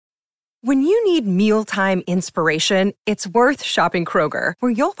When you need mealtime inspiration, it's worth shopping Kroger,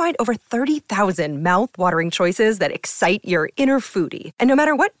 where you'll find over 30,000 mouth-watering choices that excite your inner foodie. And no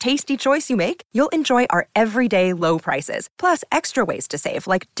matter what tasty choice you make, you'll enjoy our everyday low prices, plus extra ways to save,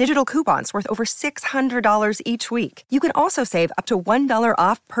 like digital coupons worth over $600 each week. You can also save up to $1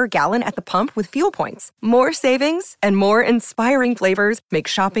 off per gallon at the pump with fuel points. More savings and more inspiring flavors make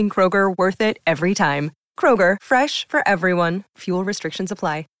shopping Kroger worth it every time. Kroger, fresh for everyone. Fuel restrictions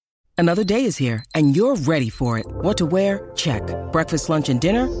apply. Another day is here, and you're ready for it. What to wear? Check. Breakfast, lunch, and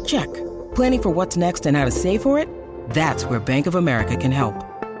dinner? Check. Planning for what's next and how to save for it? That's where Bank of America can help.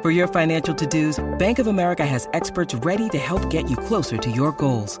 For your financial to-dos, Bank of America has experts ready to help get you closer to your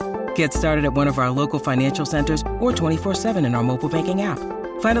goals. Get started at one of our local financial centers or 24/7 in our mobile banking app.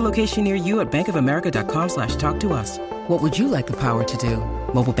 Find a location near you at bankofamerica.com/talktous. What would you like the power to do?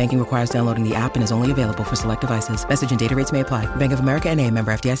 Mobile banking requires downloading the app and is only available for select devices. Message and data rates may apply. Bank of America N.A.,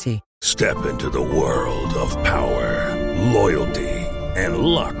 member FDIC. Step into the world of power, loyalty, and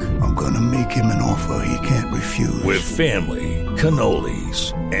luck. I'm going to make him an offer he can't refuse. With family,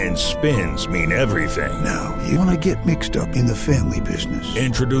 cannolis, and spins mean everything. Now, you want to get mixed up in the family business.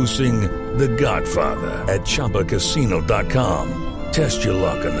 Introducing The Godfather at ChumbaCasino.com. Test your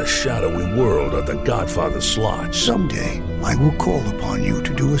luck in the shadowy world of The Godfather slot. Someday, I will call upon you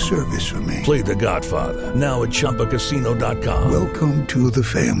to do a service for me. Play The Godfather, now at ChumbaCasino.com. Welcome to the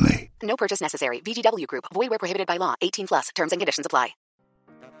family. No purchase necessary. VGW Group. Void where prohibited by law. 18+. Terms and conditions apply.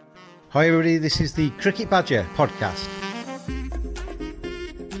 Hi everybody, this is the Cricket Badger podcast.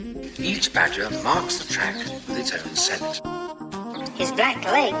 Each badger marks the track with its own scent. His black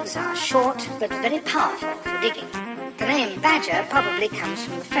legs are short but very powerful for digging. The name badger probably comes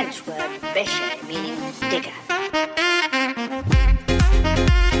from the French word bêcher, meaning digger.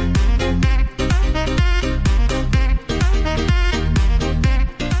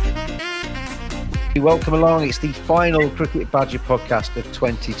 Welcome along. It's the final Cricket Badger podcast of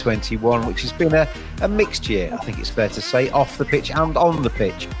 2021, which has been a mixed year, I think it's fair to say, off the pitch and on the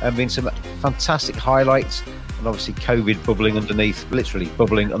pitch. There have been some fantastic highlights, and obviously COVID bubbling underneath, literally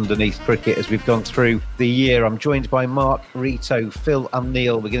bubbling underneath cricket as we've gone through the year. I'm joined by Mark, Rito, Phil and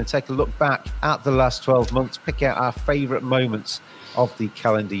Neil. We're going to take a look back at the last 12 months, pick out our favourite moments of the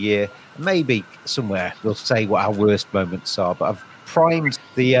calendar year. Maybe somewhere we'll say what our worst moments are, but I've primed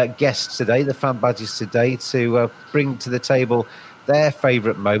the guests today, the fan badges today, to bring to the table their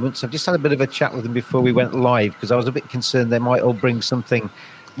favourite moments. I've just had a bit of a chat with them before we went live, because I was a bit concerned they might all bring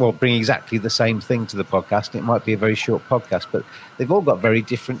bring exactly the same thing to the podcast. It might be a very short podcast, but they've all got very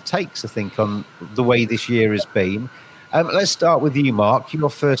different takes, I think, on the way this year has been. Let's start with you, Mark. Your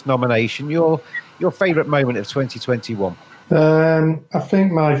first nomination, your favourite moment of 2021. I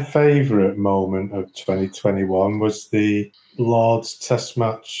think my favourite moment of 2021 was the Lord's Test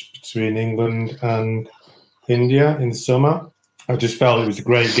match between England and India in the summer. I just felt it was a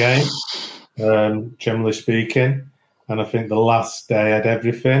great game, generally speaking. And I think the last day had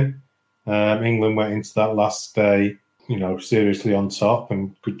everything. England went into that last day, seriously on top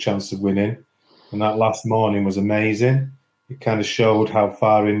and good chance of winning. And that last morning was amazing. It kind of showed how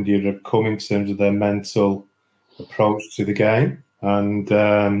far India had come in terms of their mental approach to the game. And,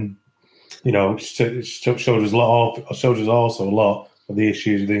 it showed us also a lot of the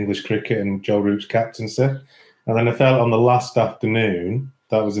issues with English cricket and Joe Root's captaincy. And then I felt on the last afternoon,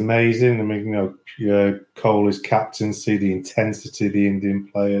 that was amazing. I mean, Kohli's captaincy, the intensity of the Indian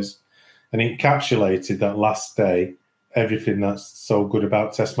players, and it encapsulated that last day everything that's so good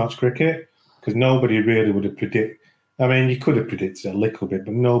about Test match cricket, because nobody really would have predicted. I mean, you could have predicted a little bit,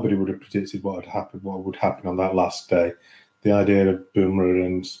 but nobody would have predicted what would happen on that last day. The idea of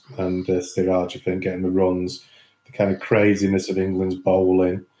Bumrah and Siraj, I think, getting the runs, the kind of craziness of England's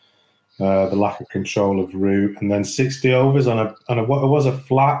bowling, the lack of control of Root, and then 60 overs on what was a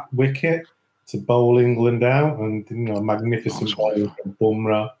flat wicket to bowl England out, and magnificent bowling from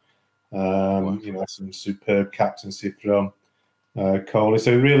Bumrah, some superb captaincy from Kohli.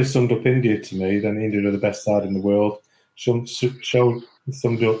 So it really summed up India to me. Then India are the best side in the world. Summed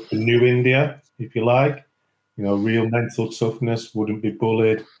up the new India, if you like. Real mental toughness, wouldn't be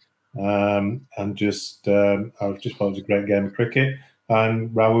bullied, and I just thought it was a great game of cricket. And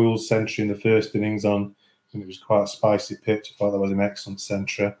Rahul's century in the first innings it was quite a spicy pitch. I thought that was an excellent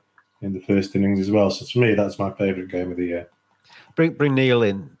centre in the first innings as well. So to me, that's my favourite game of the year. Bring Neil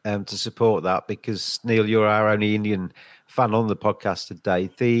in to support that, because Neil, you're our only Indian fan on the podcast today.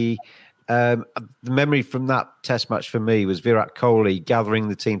 The memory from that Test match for me was Virat Kohli gathering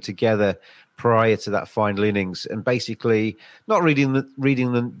the team together prior to that final innings, and basically not reading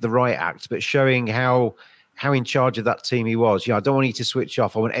the right act, but showing how how in charge of that team he was. I don't want you to switch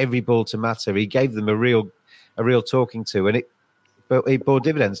off. I want every ball to matter. He gave them a real talking to, and it bore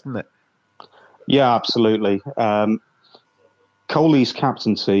dividends, didn't it? Yeah, absolutely. Kohli's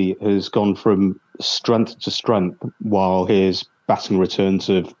captaincy has gone from strength to strength while his batting returns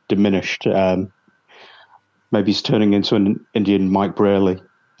have diminished. Maybe he's turning into an Indian Mike Brearley.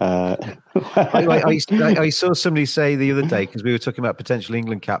 I saw somebody say the other day, because we were talking about potential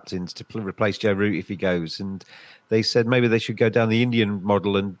England captains to replace Joe Root if he goes, and they said maybe they should go down the Indian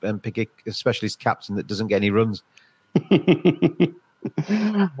model and pick a specialist captain that doesn't get any runs.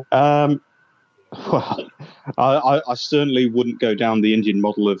 Well, I certainly wouldn't go down the Indian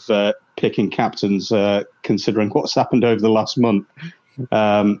model of picking captains, considering what's happened over the last month.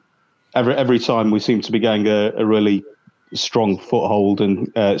 Every time we seem to be getting a really strong foothold and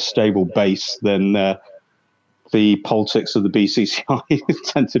stable base, then the politics of the BCCI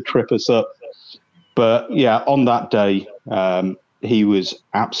tend to trip us up. But yeah, on that day, he was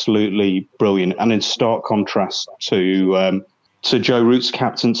absolutely brilliant, and in stark contrast to Joe Root's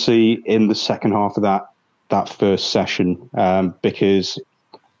captaincy in the second half of that first session, because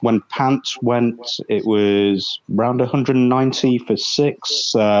when Pant went, it was around 190 for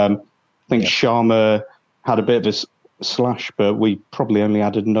 6. I think Sharma had a bit of a slash, but we probably only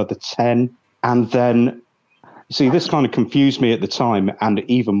added another 10. And then, see, this kind of confused me at the time, and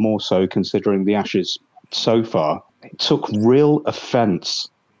even more so considering the Ashes so far. It took real offence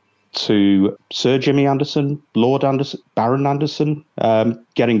to Sir Jimmy Anderson, Lord Anderson, Baron Anderson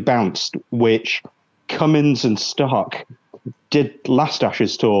getting bounced, which Cummins and Stark did last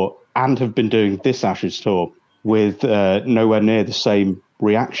Ashes tour and have been doing this Ashes tour with nowhere near the same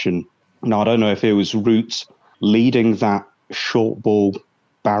reaction. Now, I don't know if it was Root leading that short ball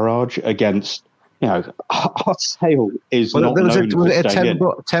barrage against, our Sale is not known for a staying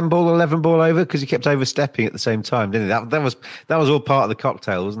 10 ball, 11 ball over, because he kept overstepping at the same time, didn't he? That was all part of the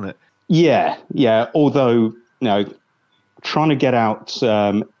cocktail, wasn't it? Yeah. Although, trying to get out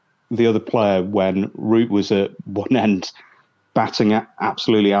the other player when Root was at one end, batting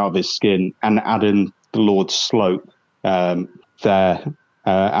absolutely out of his skin, and adding the Lord's Slope there,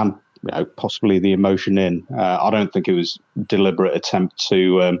 and possibly the emotion in. I don't think it was a deliberate attempt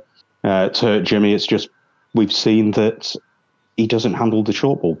to hurt Jimmy. It's just we've seen that he doesn't handle the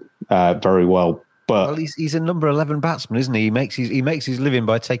short ball very well. But he's a number 11 batsman, isn't he? He makes his living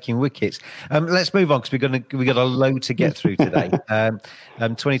by taking wickets. Let's move on, because we got a load to get through today.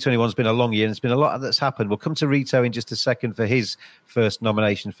 2021's been a long year, and there's been a lot that's happened. We'll come to Rito in just a second for his first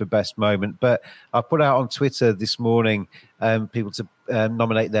nomination for best moment. But I put out on Twitter this morning people to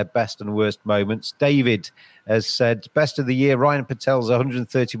nominate their best and worst moments. David has said best of the year, Ryan Patel's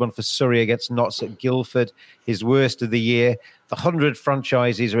 131 for Surrey against Notts at Guildford. His worst of the year, the 100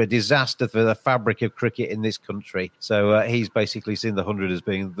 franchises are a disaster for the fabric of cricket in this country. So he's basically seen the 100 as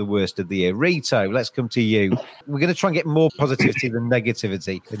being the worst of the year. Rito, let's come to you. We're going to try and get more positivity than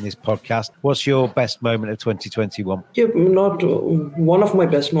negativity in this podcast. What's your best moment of 2021? Yeah, not one of my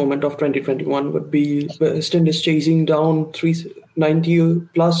best moments of 2021 would be West Indies chasing down 390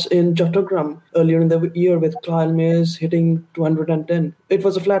 plus in Chattogram earlier in the year, with Kyle Mayers hitting 210. It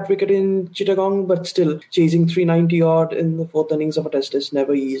was a flat wicket in Chittagong, but still chasing 390 odd in the fourth innings of a test is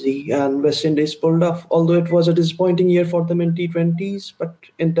never easy, and West Indies pulled off, although it was a disappointing year for them in T20s, but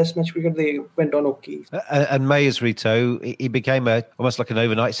in test match cricket they went on okay. And Mayers, Rito, he became almost like an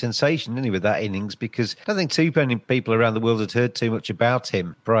overnight sensation, didn't he, with that innings, because I don't think too many people around the world had heard too much about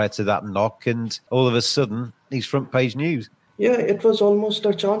him prior to that knock, and all of a sudden he's front page news. Yeah, it was almost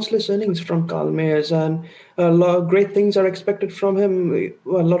a chanceless innings from Kyle Mayers, and a lot of great things are expected from him. A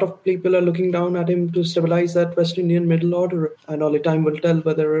lot of people are looking down at him to stabilise that West Indian middle order, and only time will tell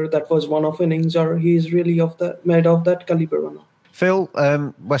whether that was one-off innings or he's really made of that calibre or not. Phil,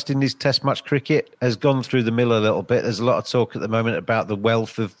 West Indies Test match cricket has gone through the mill a little bit. There's a lot of talk at the moment about the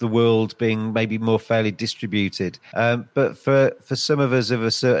wealth of the world being maybe more fairly distributed. But for some of us of a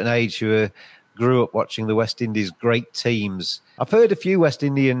certain age who grew up watching the West Indies great teams, I've heard a few West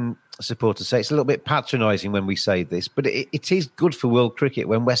Indian supporters say it's a little bit patronising when we say this, but it is good for world cricket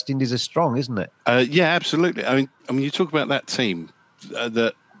when West Indies are strong, isn't it? Yeah, absolutely. I mean, you talk about that team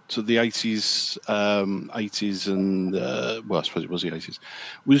that to the 80s, and I suppose it was the 80s,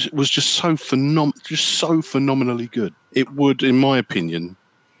 was just so phenomenally good. It would, in my opinion,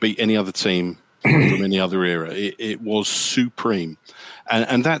 beat any other team from any other era. It was supreme,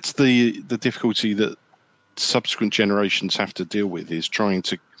 and that's the difficulty that subsequent generations have to deal with, is trying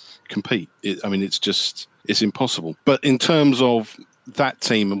to compete. It's impossible. But in terms of that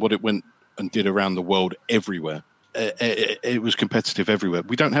team and what it went and did around the world everywhere, it was competitive everywhere.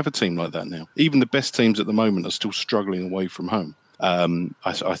 We don't have a team like that now. Even the best teams at the moment are still struggling away from home.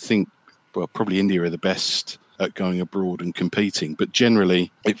 I think, well, probably India are the best at going abroad and competing, but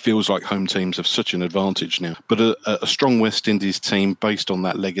generally it feels like home teams have such an advantage now. But a strong West Indies team based on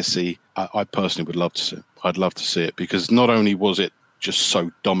that legacy, I personally would love to see it. I'd love to see it, because not only was it just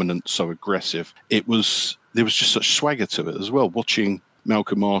so dominant, so aggressive, there was just such swagger to it as well. Watching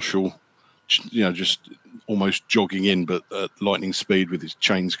Malcolm Marshall, just almost jogging in, but at lightning speed with his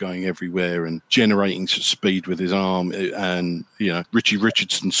chains going everywhere and generating speed with his arm. And, Richie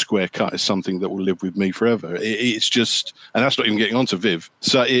Richardson's square cut is something that will live with me forever. It's just, and that's not even getting onto Viv.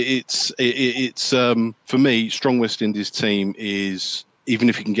 So it's for me, strong West Indies team is, even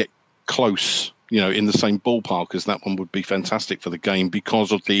if you can get close, in the same ballpark as that one, would be fantastic for the game,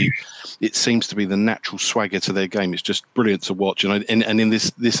 because of it seems to be the natural swagger to their game. It's just brilliant to watch. And in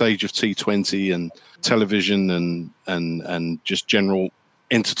this age of T20 and television and just general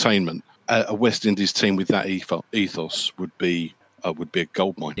entertainment, a West Indies team with that ethos would be a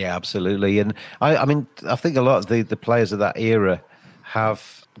goldmine. Yeah, absolutely. And I think a lot of the players of that era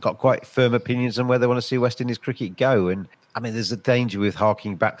have got quite firm opinions on where they want to see West Indies cricket go. And there's a danger with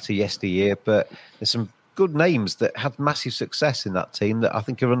harking back to yesteryear, but there's some good names that had massive success in that team that I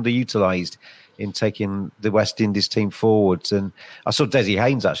think are underutilised in taking the West Indies team forwards. And I saw Desi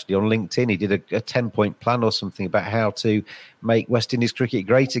Haynes actually on LinkedIn. He did a 10-point plan or something about how to make West Indies cricket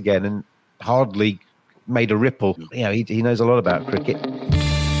great again, and hardly made a ripple. He knows a lot about cricket.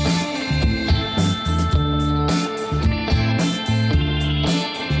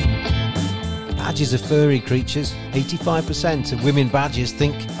 Badgers are furry creatures. 85% of women badgers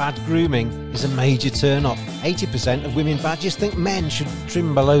think bad grooming is a major turn-off. 80% of women badgers think men should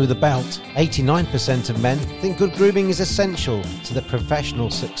trim below the belt. 89% of men think good grooming is essential to their professional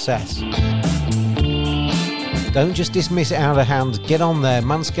success. Don't just dismiss it out of hand. Get on there,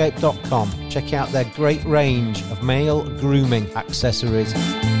 manscaped.com. Check out their great range of male grooming accessories.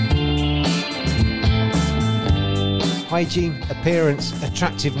 Hygiene, appearance,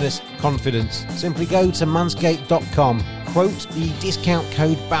 attractiveness, confidence. Simply go to manscaped.com, quote the discount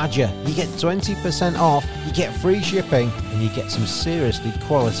code BADGER. You get 20% off, you get free shipping, and you get some seriously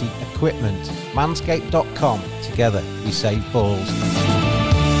quality equipment. Manscaped.com. Together we save balls.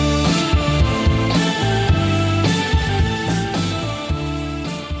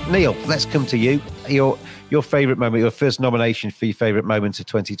 Neil, let's come to you. Your favourite moment, your first nomination for your favourite moment of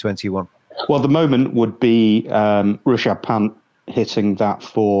 2021. Well, the moment would be Rishabh Pant hitting that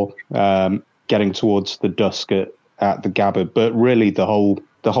for getting towards the dusk at the Gabba. But really, the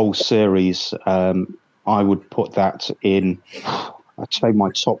whole series, I would put that in, I'd say,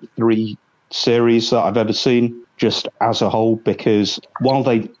 my top 3 series that I've ever seen, just as a whole. Because while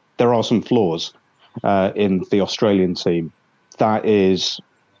there are some flaws in the Australian team, that is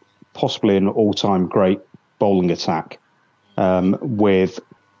possibly an all-time great bowling attack with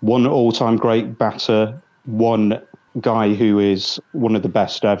one all-time great batter, one guy who is one of the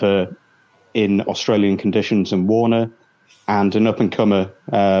best ever in Australian conditions in Warner, and an up-and-comer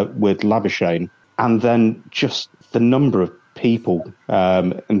with Labuschagne. And then just the number of people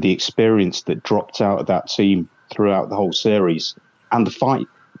and the experience that dropped out of that team throughout the whole series, and the fight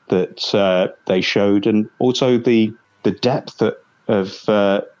that they showed, and also the depth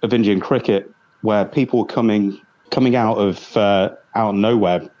of Indian cricket, where people were coming out of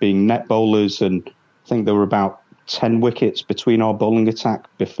nowhere, being net bowlers, and I think there were about 10 wickets between our bowling attack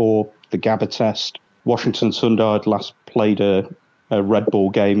before the Gabba test. Washington Sundar had last played a red ball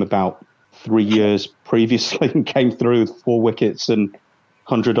game about 3 years previously and came through with 4 wickets and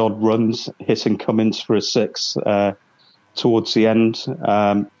 100-odd runs, hitting Cummins for a 6 towards the end.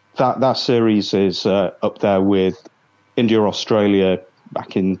 That series is up there with India-Australia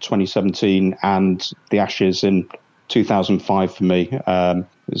back in 2017 and the Ashes in 2005 for me.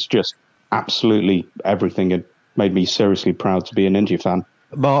 It's just absolutely everything. It made me seriously proud to be an India fan.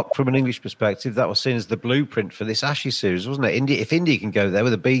 Mark, from an English perspective, that was seen as the blueprint for this Ashes series, wasn't it? If India can go there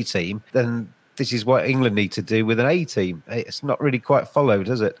with a B team, then this is what England need to do with an A team. It's not really quite followed,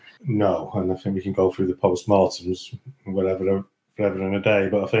 has it? No, and I think we can go through the post-mortems forever and a day,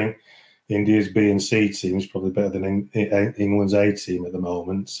 but I think India's B and C team is probably better than England's A team at the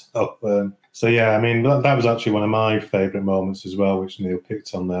moment. So yeah, I mean, that was actually one of my favourite moments as well, which Neil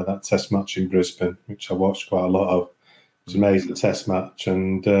picked on there, that test match in Brisbane, which I watched quite a lot of. It was an amazing test match.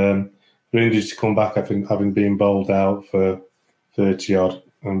 And for India to come back, I think, having been bowled out for 30-odd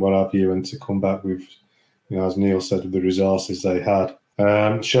and what have you, and to come back with, as Neil said, with the resources they had,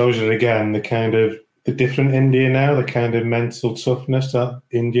 shows you again the kind of the different India now, the kind of mental toughness that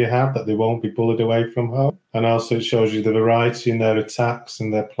India have, that they won't be bullied away from home. And also it shows you the variety in their attacks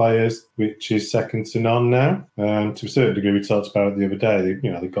and their players, which is second to none now. To a certain degree, we talked about it the other day.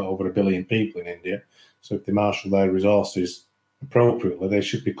 They've got over 1 billion people in India. So if they marshal their resources appropriately, they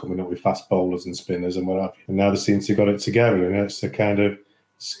should be coming up with fast bowlers and spinners and what have you. And now they seem to have got it together. And it's a kind of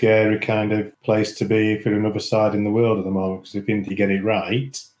scary kind of place to be if you're another side in the world at the moment. Because if India get it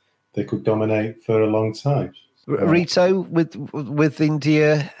right, they could dominate for a long time. Rito, with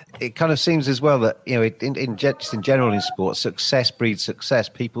India, it kind of seems as well that, just in general in sports, success breeds success.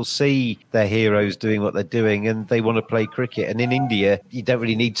 People see their heroes doing what they're doing and they want to play cricket. And in India, you don't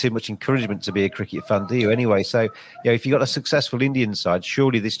really need too much encouragement to be a cricket fan, do you, anyway? So, if you've got a successful Indian side,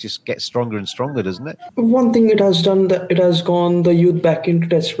 surely this just gets stronger and stronger, doesn't it? One thing it has done, that it has gone the youth back into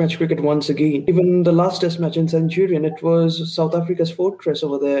Test match cricket once again. Even the last Test match in Centurion, it was South Africa's fortress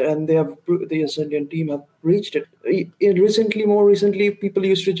over there, and the Indian team have reached it. More recently, people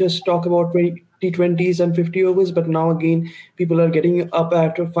used to just talk about T20s and 50 overs, but now again, people are getting up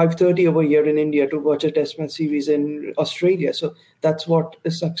at 5:30 over here in India to watch a Test match series in Australia. So that's what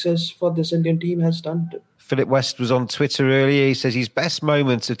the success for this Indian team has done. Philip West was on Twitter earlier. He says his best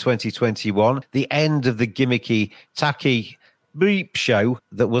moments of 2021, the end of the gimmicky, tacky beep show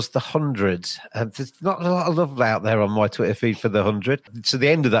that was the 100. There's not a lot of love out there on my Twitter feed for the 100. So the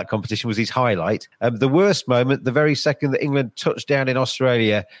end of that competition was his highlight. The worst moment, the very second that England touched down in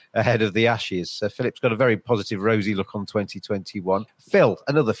Australia ahead of the Ashes. So Philip's got a very positive, rosy look on 2021. Phil,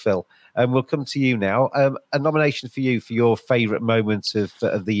 another Phil, we'll come to you now. A nomination for you for your favourite moment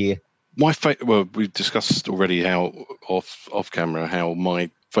of the year. Well, we've discussed already how off camera how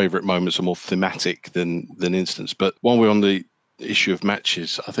my favourite moments are more thematic than instance. But while we're on the issue of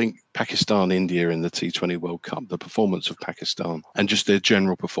matches, I think Pakistan, India in the T20 World Cup, the performance of Pakistan and just their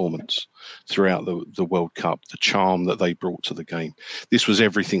general performance throughout the World Cup, the charm that they brought to the game. This was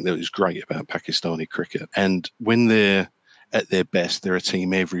everything that was great about Pakistani cricket. And when they're at their best, they're a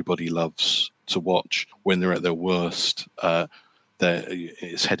team everybody loves to watch. When they're at their worst,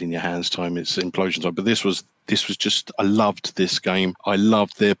 it's head in your hands time, it's implosion time. But this was just, I loved this game. I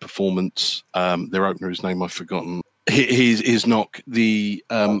loved their performance. Their opener, whose name I've forgotten, his knock, the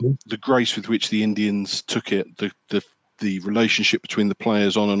grace with which the Indians took it, the relationship between the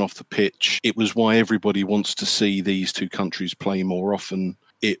players on and off the pitch. It was why everybody wants to see these two countries play more often.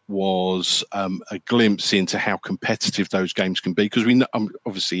 It was a glimpse into how competitive those games can be, because we know,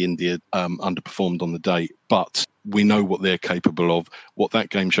 obviously India underperformed on the day, but we know what they're capable of. What that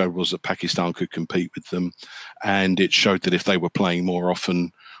game showed was that Pakistan could compete with them, and it showed that if they were playing more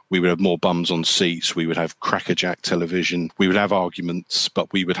often, we would have more bums on seats, we would have crackerjack television, we would have arguments,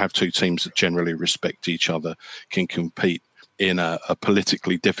 but we would have two teams that generally respect each other, can compete in a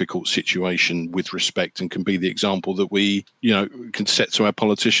politically difficult situation with respect, and can be the example that we, can set to our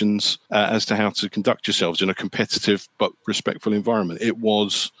politicians as to how to conduct yourselves in a competitive but respectful environment. It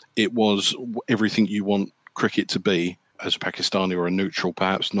was everything you want cricket to be as a Pakistani or a neutral,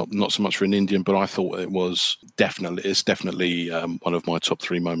 perhaps not so much for an Indian, but I thought it's definitely one of my top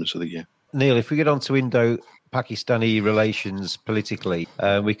 3 moments of the year. Neil, if we get on to Indo-Pakistani relations politically,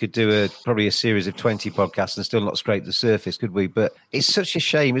 we could do probably a series of 20 podcasts and still not scrape the surface, could we? But it's such a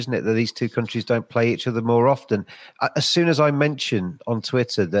shame, isn't it, that these two countries don't play each other more often. As soon as I mention on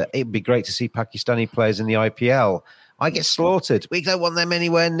Twitter that it'd be great to see Pakistani players in the IPL, I get slaughtered. We don't want them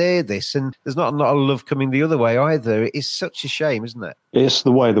anywhere near this. And there's not a lot of love coming the other way either. It's such a shame, isn't it? It's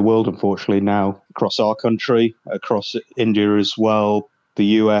the way of the world, unfortunately, now, across our country, across India as well, the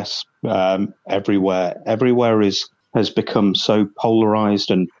US, everywhere. Everywhere has become so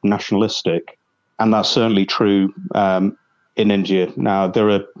polarized and nationalistic. And that's certainly true in India. Now, there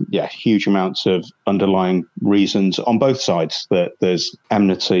are huge amounts of underlying reasons on both sides that there's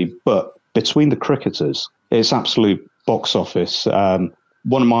enmity. But between the cricketers, it's absolute box office.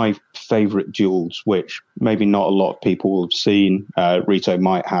 One of my favourite duels, which maybe not a lot of people will have seen, Rito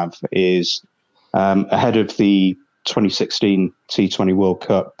might have, is ahead of the 2016 T20 World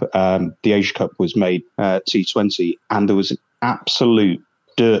Cup. The Asia Cup was made T20, and there was an absolute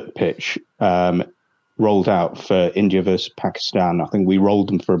dirt pitch rolled out for India versus Pakistan. I think we rolled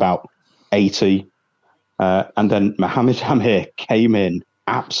them for about 80. And then Mohammad Amir came in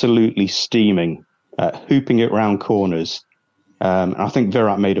absolutely steaming, hooping it round corners. And I think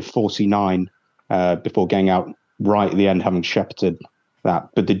Virat made a 49 before getting out right at the end, having shepherded that.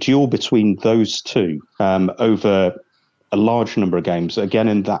 But the duel between those two over a large number of games, again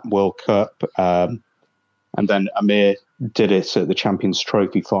in that World Cup, and then Amir did it at the Champions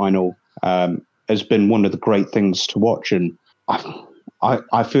Trophy final, has been one of the great things to watch. And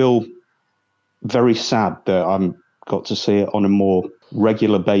I feel very sad that I'm got to see it on a more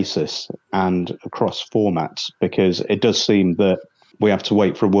regular basis and across formats, because it does seem that we have to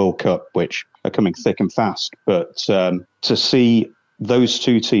wait for a World Cup, which are coming thick and fast. But to see those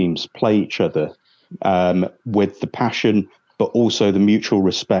two teams play each other with the passion, but also the mutual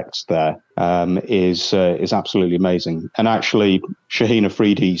respect there is absolutely amazing. And actually, Shaheen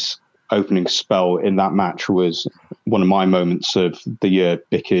Afridi's opening spell in that match was one of my moments of the year,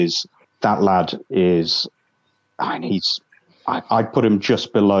 because that lad is, I'd put him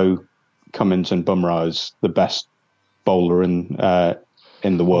just below Cummins and Bumrah as the best bowler in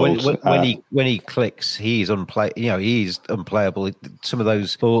the world. When he clicks, he's he's unplayable. Some of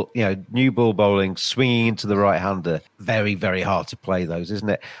those new ball bowling, swinging into the right-hander, very, very hard to play those, isn't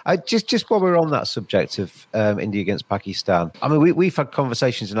it? Just while we're on that subject of India against Pakistan, I mean, we've had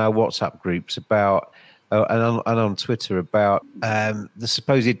conversations in our WhatsApp groups about and on Twitter about the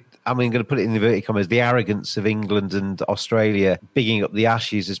supposed, I'm going to put it in inverted commas, the arrogance of England and Australia bigging up the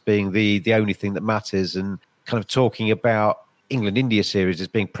Ashes as being the only thing that matters, and kind of talking about England-India series as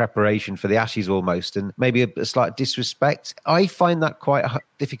being preparation for the Ashes almost, and maybe a slight disrespect. I find that quite a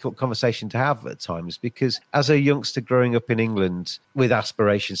difficult conversation to have at times, because as a youngster growing up in England with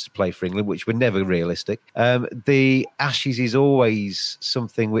aspirations to play for England, which were never realistic, the Ashes is always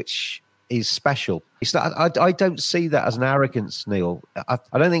something which is special. I don't see that as an arrogance, Neil. I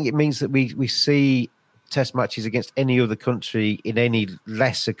don't think it means that we see Test matches against any other country in any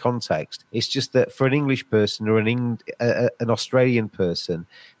lesser context. It's just that for an English person or an Australian person,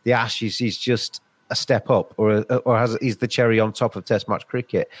 the Ashes is just a step up, or is the cherry on top of Test match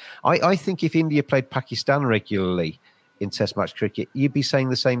cricket. I think if India played Pakistan regularly in Test match cricket, you'd be saying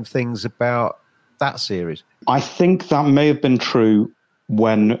the same things about that series. I think that may have been true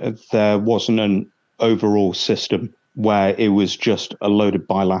when there wasn't an overall system where it was just a load of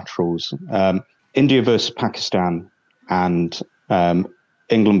bilaterals. India versus Pakistan and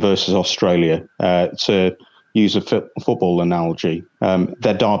England versus Australia, to use a football analogy,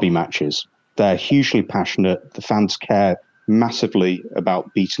 they're derby matches. They're hugely passionate. The fans care massively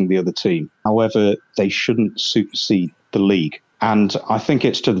about beating the other team. However, they shouldn't supersede the league. And I think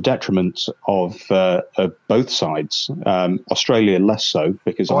it's to the detriment of both sides. Australia less so,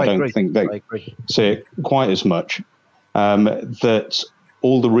 because I don't think they see it quite as much. That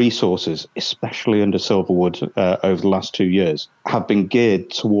all the resources, especially under Silverwood over the last 2 years, have been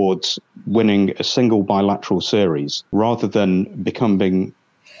geared towards winning a single bilateral series rather than becoming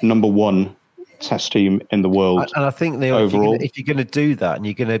number one Test team in the world. And I think, Neil, overall, if you're going to do that, and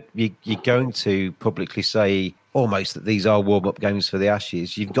you're going to publicly say almost that these are warm-up games for the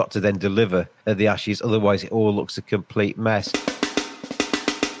Ashes, you've got to then deliver at the Ashes. Otherwise, it all looks a complete mess.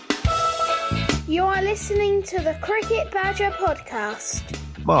 You are listening to the Cricket Badger podcast.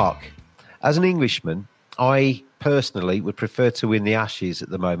 Mark, as an Englishman, I personally would prefer to win the Ashes at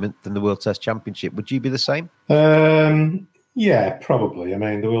the moment than the World Test Championship. Would you be the same? Yeah, probably. I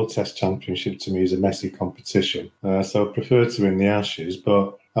mean, the World Test Championship to me is a messy competition, so I prefer to win the Ashes.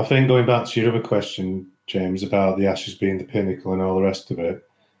 But I think going back to your other question, James, about the Ashes being the pinnacle and all the rest of it,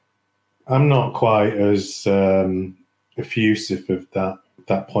 I'm not quite as effusive of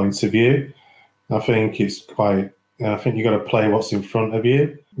that point of view. I think it's quite. I think you've got to play what's in front of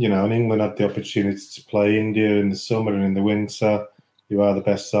you. You know, and England had the opportunity to play India in the summer and in the winter. You are the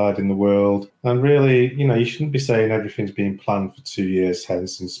best side in the world. And really, you know, you shouldn't be saying everything's being planned for 2 years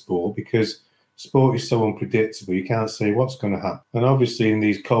hence in sport, because sport is so unpredictable. You can't say what's going to happen. And obviously in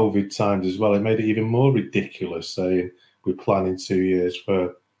these COVID times as well, it made it even more ridiculous saying we're planning 2 years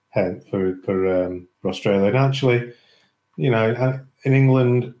for Australia. And actually, you know, in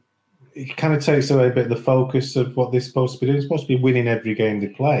England, it kind of takes away a bit of the focus of what they're supposed to be doing. They're supposed to be winning every game they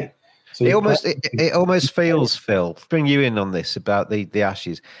play. So it almost feels, Phil, bring you in on this about the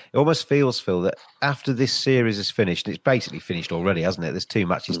Ashes. It almost feels, Phil, that after this series is finished, and it's basically finished already, hasn't it? There's 2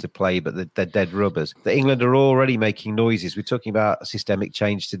 matches to play, but they're dead rubbers. That England are already making noises. We're talking about systemic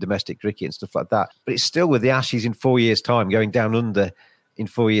change to domestic cricket and stuff like that. But it's still with the Ashes in 4 years' time, going down under in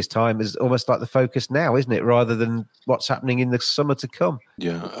 4 years' time is almost like the focus now, isn't it? Rather than what's happening in the summer to come.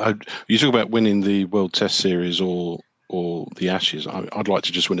 Yeah. You talk about winning the World Test Series or the Ashes. I'd like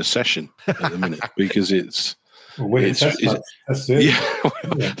to just win a session at the minute, because it's Test match. That's it.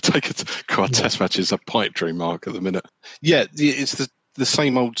 Yeah. Take it. God, Test match is a pipe dream, Mark, at the minute. Yeah, it's the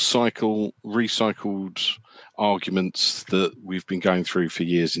same old cycle, recycled arguments that we've been going through for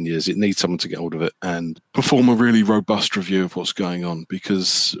years and years. It needs someone to get hold of it and perform a really robust review of what's going on,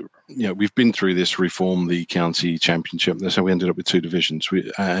 because you know we've been through this, reform the county championship. That's how we ended up with 2 divisions,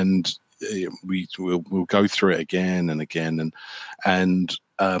 we'll go through it again and again, and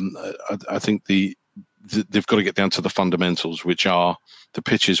I think they've got to get down to the fundamentals, which are the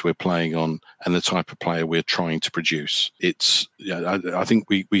pitches we're playing on and the type of player we're trying to produce. I think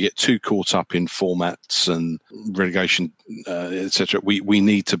we get too caught up in formats and relegation, etc. We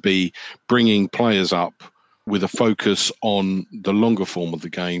need to be bringing players up with a focus on the longer form of the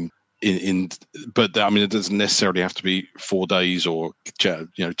game. But I mean, it doesn't necessarily have to be 4 days or 2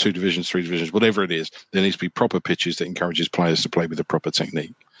 divisions, 3 divisions, whatever it is. There needs to be proper pitches that encourages players to play with the proper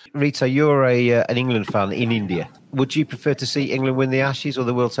technique. Rita, you're an England fan in India. Would you prefer to see England win the Ashes or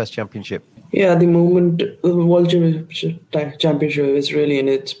the World Test Championship? Yeah, at the moment, the World Championship is really in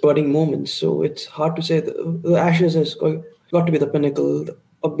its budding moments. So it's hard to say. The Ashes has got to be the pinnacle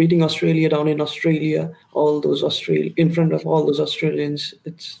of beating Australia down in Australia, in front of all those Australians.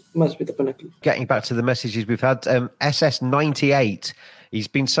 It must be the pinnacle. Getting back to the messages we've had, SS98, he's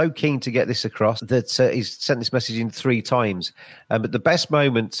been so keen to get this across that he's sent this message in 3 times. But the best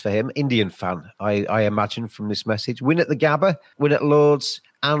moments for him, Indian fan, I imagine from this message, win at the Gabba, win at Lords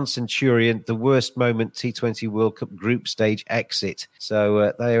and Centurion, the worst moment, T20 World Cup group stage exit.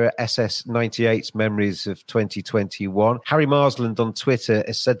 So they are SS98's memories of 2021. Harry Marsland on Twitter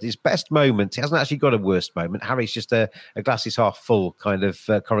has said his best moment, he hasn't actually got a worst moment. Harry's just a glass is half full kind of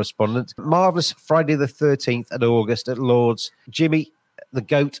correspondent. Marvellous Friday the 13th of August at Lords. Jimmy, the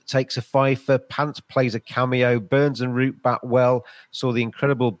GOAT, takes a fifer. Pant plays a cameo. Burns and Root bat well. Saw the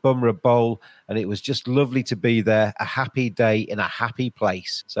incredible Bumrah bowl, and it was just lovely to be there. A happy day in a happy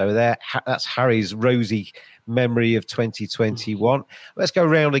place. So that's Harry's rosy memory of 2021. Let's go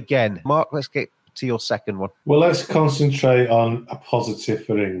round again. Mark, let's get to your second one. Well, let's concentrate on a positive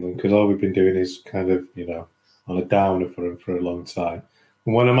for England, because all we've been doing is kind of, on a downer for them for a long time.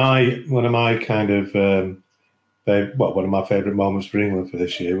 And one of my kind of one of my favourite moments for England for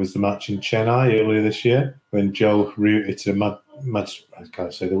this year was the match in Chennai earlier this year when Joe Root hit a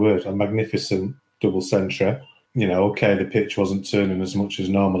magnificent double centre. The pitch wasn't turning as much as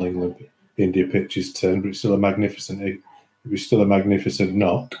normal India pitches turn, but it was still a magnificent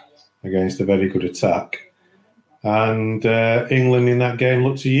knock against a very good attack. And England in that game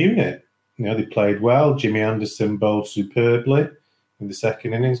looked a unit. They played well. Jimmy Anderson bowled superbly in the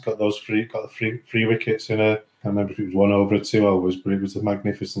second innings, got the three wickets in I can't remember if it was 1 over or 2 overs, but it was a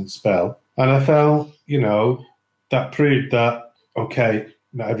magnificent spell. And I felt, that proved that,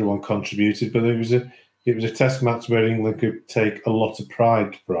 not everyone contributed, but it was a test match where England could take a lot of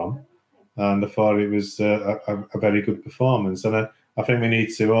pride from. And I thought it was a very good performance. And I think we need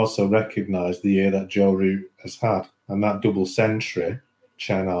to also recognise the year that Joe Root has had. And that double century,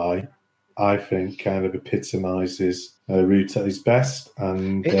 Chennai, I think kind of epitomises Root at his best.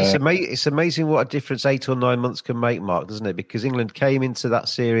 And it's amazing what a difference 8 or 9 months can make, Mark, doesn't it? Because England came into that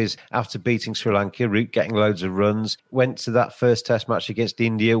series after beating Sri Lanka, Root getting loads of runs, went to that first test match against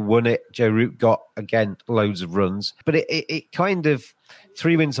India, won it. Joe Root got, again, loads of runs. But it kind of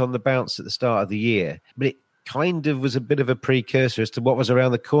 3 wins on the bounce at the start of the year, but it kind of was a bit of a precursor as to what was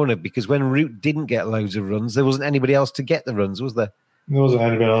around the corner, because when Root didn't get loads of runs, there wasn't anybody else to get the runs, was there? There wasn't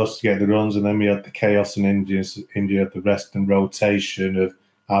anybody else to get the runs, and then we had the chaos in India. India had the rest and rotation of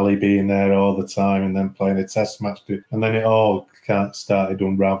Ali being there all the time and then playing a test match. And then it all started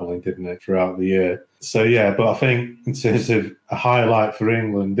unravelling, didn't it, throughout the year? So, yeah, but I think in terms of a highlight for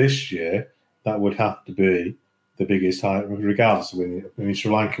England this year, that would have to be the biggest highlight, regardless of when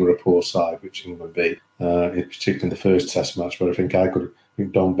Sri Lanka were a poor side, which England beat, particularly in the first test match, where I think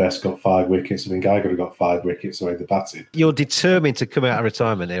Don Best got 5 wickets. I think I could have got 5 wickets the way they batted. You're determined to come out of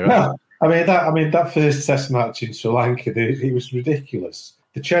retirement here, right? No, that first test match in Sri Lanka, it was ridiculous.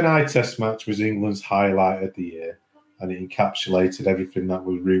 The Chennai test match was England's highlight of the year, and it encapsulated everything that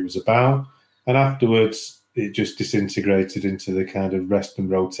Root was about. And afterwards, it just disintegrated into the kind of rest and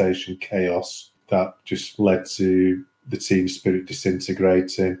rotation chaos that just led to the team spirit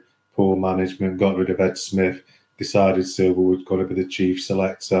disintegrating, poor management, got rid of Ed Smith, decided Silver was going to be the chief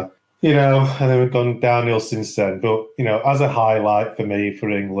selector, and then we've gone downhill since then. But, as a highlight for me, for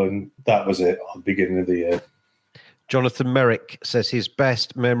England, that was it at the beginning of the year. Jonathan Merrick says his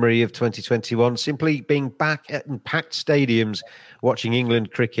best memory of 2021, simply being back in packed stadiums, watching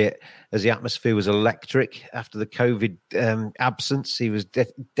England cricket as the atmosphere was electric after the COVID absence. He was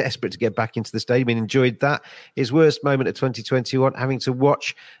desperate to get back into the stadium and enjoyed that. His worst moment of 2021, having to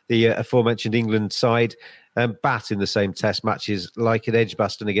watch the aforementioned England side bat in the same test matches like at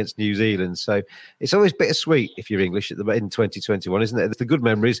Edgbaston against New Zealand. So it's always bittersweet if you're English in 2021, isn't it? It's the good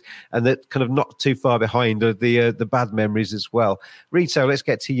memories and that kind of not too far behind are the bad memories as well. Rito, let's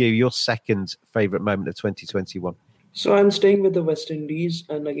get to you. Your second favourite moment of 2021. So I'm staying with the West Indies,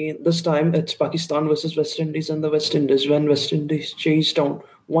 and again, this time it's Pakistan versus West Indies, and the West Indies, when West Indies chased down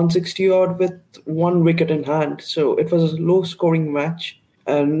 160 odd with 1 wicket in hand. So it was a low-scoring match,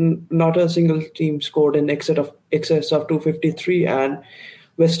 and not a single team scored in excess of 253, and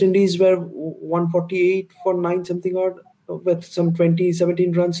West Indies were 148 for 9 something odd with some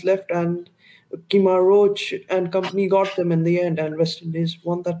 17 runs left, and Kemar Roach and company got them in the end, and West Indies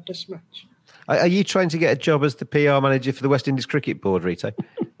won that test match. Are you trying to get a job as the PR manager for the West Indies Cricket Board, Rito?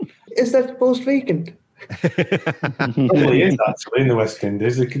 Is that post vacant? Probably is, actually, in the West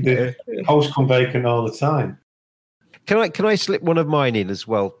Indies. The posts come vacant all the time. Can I slip one of mine in as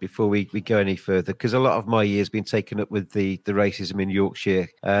well before we go any further? Because a lot of my year's been taken up with the racism in Yorkshire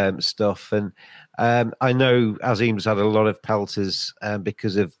stuff. And I know Azim's had a lot of pelters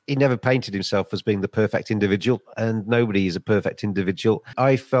because he never painted himself as being the perfect individual, and nobody is a perfect individual.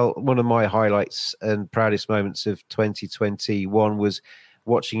 I felt one of my highlights and proudest moments of 2021 was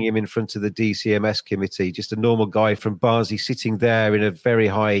watching him in front of the DCMS committee, just a normal guy from Barnsley sitting there in a very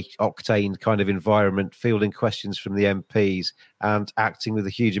high octane kind of environment, fielding questions from the MPs and acting with a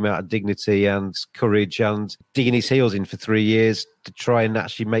huge amount of dignity and courage and digging his heels in for 3 years to try and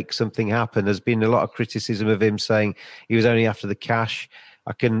actually make something happen. There's been a lot of criticism of him saying he was only after the cash.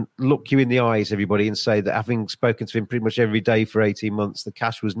 I can look you in the eyes, everybody, and say that having spoken to him pretty much every day for 18 months, the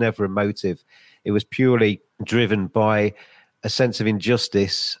cash was never a motive. It was purely driven by a sense of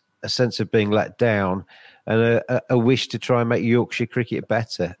injustice, a sense of being let down, and a wish to try and make Yorkshire cricket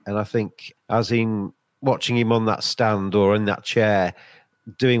better. And I think Azim, watching him on that stand or in that chair,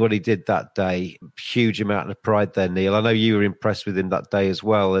 doing what he did that day, huge amount of pride there, Neil. I know you were impressed with him that day as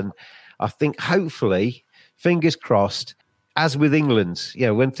well. And I think hopefully, fingers crossed, as with England,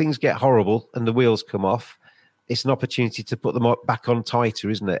 when things get horrible and the wheels come off, it's an opportunity to put them back on tighter,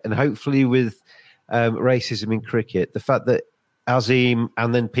 isn't it? And hopefully with racism in cricket, the fact that Azim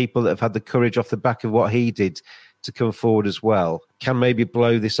and then people that have had the courage off the back of what he did to come forward as well can maybe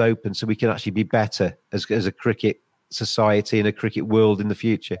blow this open so we can actually be better as a cricket society and a cricket world in the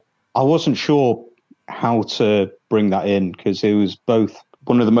future. I wasn't sure how to bring that in because it was both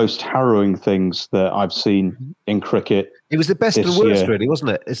one of the most harrowing things that I've seen in cricket. It was the best and worst, really,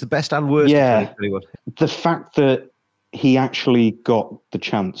 wasn't it? It's the best and worst. Yeah, the fact that he actually got the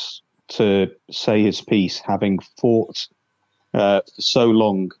chance to say his piece, having fought so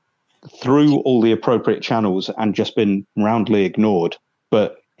long through all the appropriate channels and just been roundly ignored.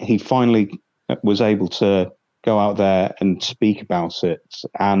 But he finally was able to go out there and speak about it.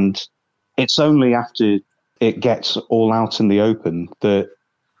 And it's only after it gets all out in the open that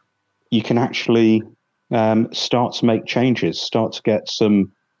you can actually start to make changes, start to get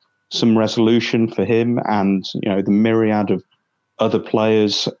some resolution for him and, the myriad of other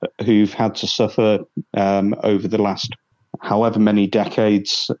players who've had to suffer over the last however many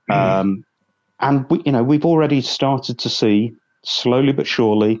decades. And we've already started to see, slowly but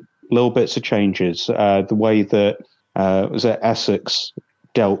surely, little bits of changes. The way that Essex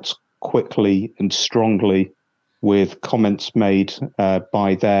dealt quickly and strongly with comments made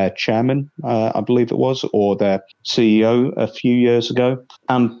by their chairman, I believe it was, or their CEO a few years ago.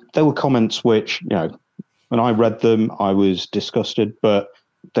 And there were comments which, when I read them, I was disgusted, but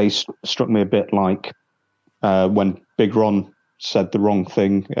they struck me a bit like when Big Ron said the wrong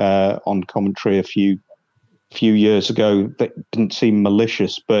thing on commentary a few years ago. That didn't seem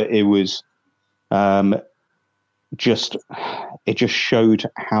malicious, but it was just showed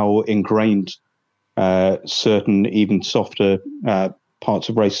how ingrained certain even softer parts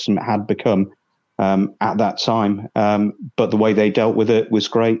of racism had become at that time. But the way they dealt with it was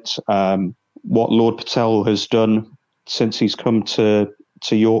great. What Lord Patel has done since he's come to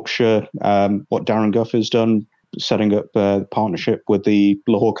Yorkshire, what Darren Gough has done, setting up a partnership with the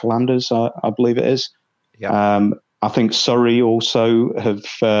Lahore Qalandars, I believe it is. Yeah. I think Surrey also have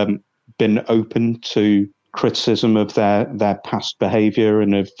been open to criticism of their past behaviour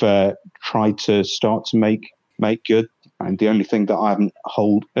and have tried to start to make good. And the only thing that I haven't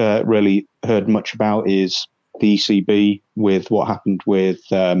really heard much about is the ECB with what happened with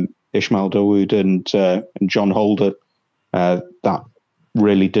Ismail Dawood and John Holder. That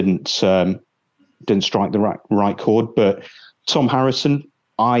really didn't strike the right chord. But Tom Harrison,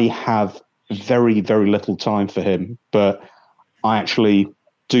 I have very, very little time for him, but I actually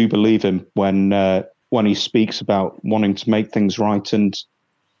do believe him when he speaks about wanting to make things right and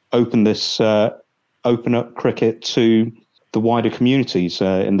open up cricket to the wider communities,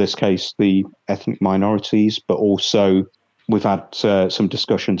 in this case, the ethnic minorities, but also we've had some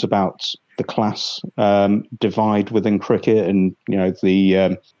discussions about the class divide within cricket and,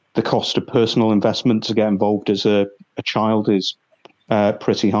 the The cost of personal investment to get involved as a child is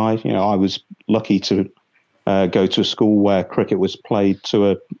pretty high. I was lucky to go to a school where cricket was played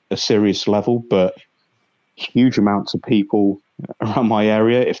to a serious level, but huge amounts of people around my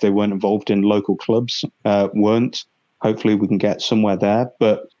area, if they weren't involved in local clubs, weren't. Hopefully we can get somewhere there.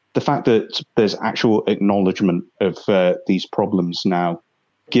 But the fact that there's actual acknowledgement of these problems now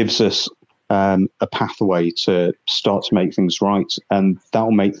gives us a pathway to start to make things right, and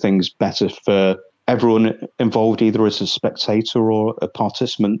that'll make things better for everyone involved, either as a spectator or a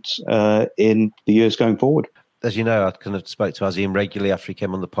participant in the years going forward. As you know, I kind of spoke to Azim regularly after he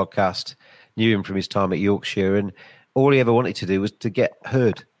came on the podcast, knew him from his time at Yorkshire, and all he ever wanted to do was to get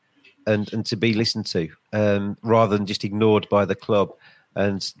heard and to be listened to, rather than just ignored by the club.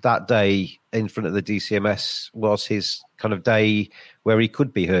 And that day in front of the DCMS was his kind of day where he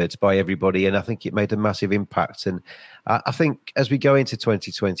could be heard by everybody. And I think it made a massive impact. And I think as we go into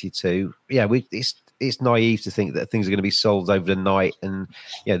 2022, it's naive to think that things are going to be solved over the night. And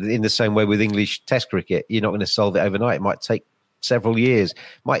in the same way with English Test cricket, you're not going to solve it overnight. It might take several years,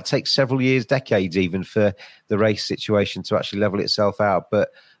 decades even, for the race situation to actually level itself out. But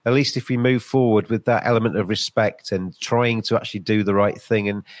at least if we move forward with that element of respect and trying to actually do the right thing,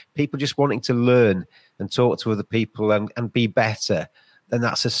 and people just wanting to learn and talk to other people and be better, then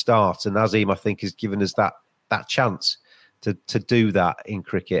that's a start. And Azim, I think, has given us that chance to do that in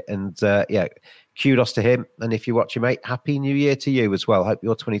cricket. And kudos to him. And if you're watching, mate, Happy New Year to you as well. Hope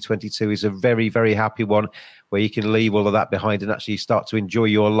your 2022 is a very, very happy one where you can leave all of that behind and actually start to enjoy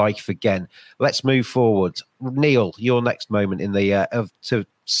your life again. Let's move forward. Neil, your next moment in the to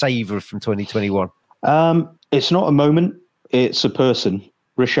savour from 2021. It's not a moment, it's a person.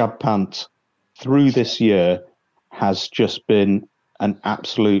 Rishabh Pant, through this year, has just been an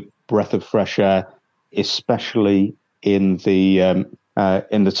absolute breath of fresh air, especially in the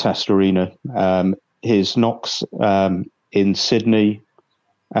Test arena. His knocks in Sydney,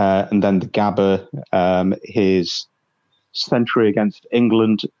 and then the Gabba, his century against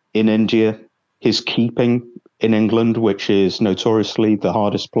England in India, his keeping in England, which is notoriously the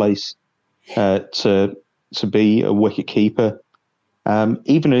hardest place to be a wicket keeper.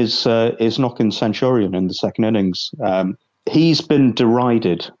 Even his knock in Centurion in the second innings, he's been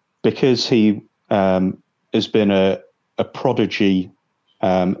derided because he has been a prodigy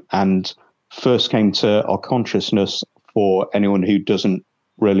and first came to our consciousness for anyone who doesn't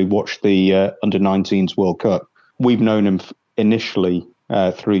really watch the Under-19s World Cup. We've known him initially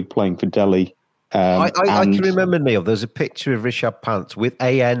through playing for Delhi. I can remember, Neil, there's a picture of Rishabh Pant with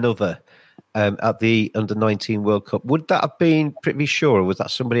another at the Under-19 World Cup. Would that have been Prithvi Shaw, or was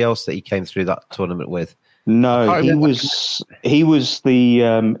that somebody else that he came through that tournament with? No, he was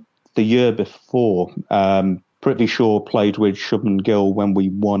the year before. Prithvi Shaw played with Shubman Gill when we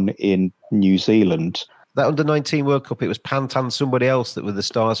won in New Zealand. That Under-19 World Cup, it was Pant and somebody else that were the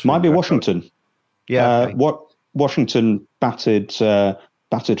stars. Might be Washington. Yeah. Okay. Washington batted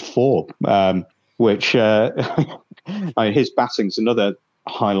 4, which his batting's another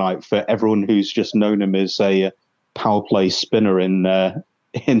highlight for everyone who's just known him as a power play spinner in the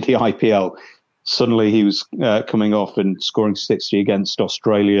IPL. Suddenly he was coming off and scoring 60 against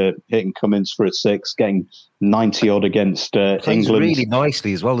Australia, hitting Cummins for a 6, getting 90 odd against England. Plays really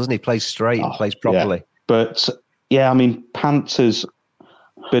nicely as well, doesn't he? Plays straight, plays properly. Yeah. But Pant has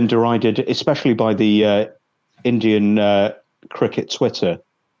been derided, especially by the Indian cricket Twitter,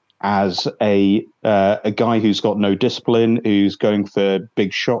 as a guy who's got no discipline, who's going for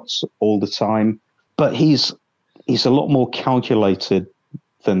big shots all the time. But he's a lot more calculated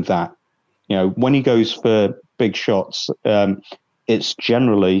than that. When he goes for big shots, it's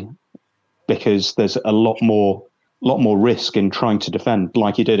generally because there's a lot more risk in trying to defend,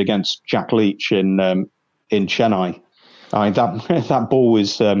 like he did against Jack Leach in Chennai. That ball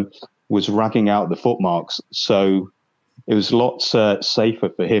was ragging out the footmarks, so it was a lot safer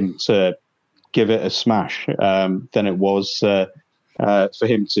for him to give it a smash than it was for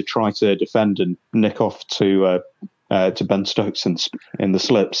him to try to defend and nick off to Ben Stokes in the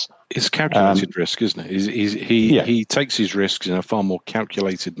slips. It's calculated risk, isn't it? He takes his risks in a far more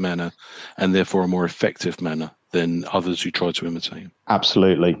calculated manner and therefore a more effective manner than others who try to imitate him.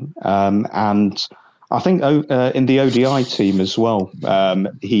 Absolutely. And I think in the ODI team as well,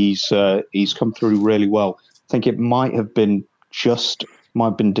 he's come through really well. I think it might have been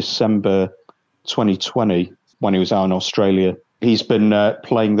December 2020 when he was out in Australia. He's been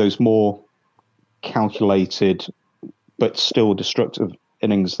playing those more calculated but still destructive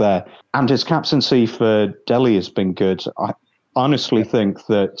innings there. And his captaincy for Delhi has been good. I honestly think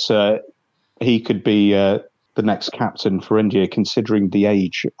that he could be the the next captain for India, considering the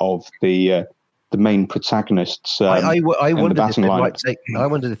age of the main protagonists. I wondered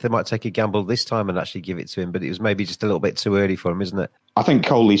if they might take a gamble this time and actually give it to him, but it was maybe just a little bit too early for him, isn't it? I think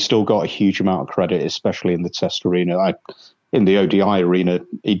Kohli's still got a huge amount of credit, especially in the Test arena. In the ODI arena,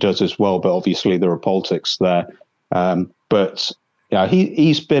 he does as well, but obviously there are politics there. But yeah,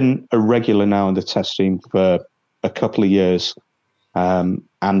 he's been a regular now in the Test team for a couple of years, and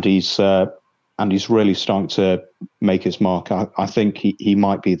he's really starting to make his mark. I think he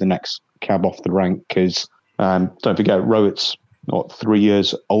might be the next cab off the rank, because don't forget, Rohit's 3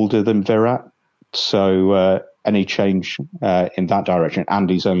 years older than Virat, so any change in that direction, and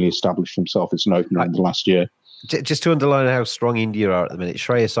he's only established himself as an opener in the last year. Just to underline how strong India are at the minute,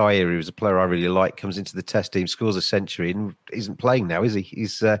 Shreyas Iyer, who's a player I really like, comes into the Test team, scores a century, and isn't playing now, is he?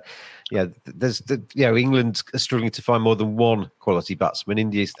 He's England are struggling to find more than one quality batsman.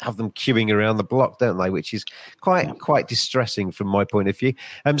 India have them queuing around the block, don't they? Which is quite distressing from my point of view.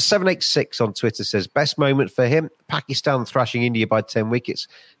 786 on Twitter says best moment for him: Pakistan thrashing India by 10 wickets.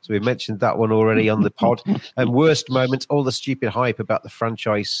 So we mentioned that one already on the pod. And worst moment: all the stupid hype about the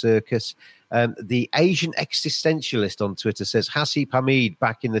franchise circus. The Asian existentialist on Twitter says Hasib Hamid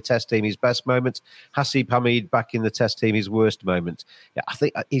back in the Test team, his best moment. Hasib Hamid back in the Test team, his worst moment. Yeah, I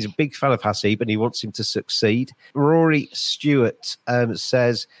think he's a big fan of Hasib and he wants him to succeed. Rory Stewart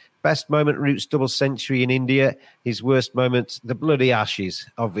says best moment, Root's double century in India. His worst moment, the bloody Ashes,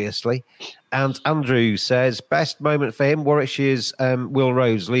 obviously. And Andrew says best moment for him, Warwickshire's Will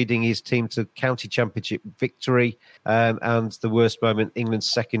Rose leading his team to county championship victory. And the worst moment, England's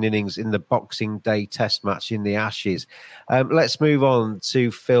second innings in the Boxing Day Test match in the Ashes. Let's move on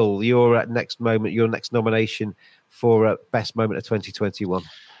to Phil. Your next nomination for best moment of 2021.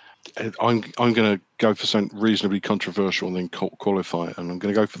 I'm going to go for something reasonably controversial and then qualify it. And I'm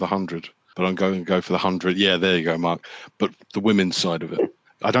going to go for the 100. But I'm going to go for the 100. Yeah, there you go, Mark. But the women's side of it.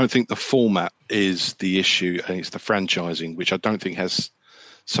 I don't think the format is the issue, and it's the franchising, which I don't think has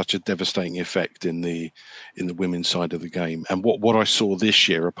such a devastating effect in the women's side of the game. And what I saw this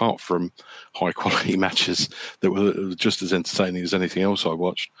year, apart from high quality matches that were just as entertaining as anything else I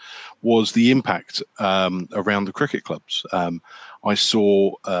watched, was the impact around the cricket clubs. I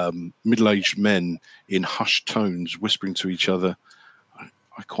saw middle-aged men in hushed tones whispering to each other.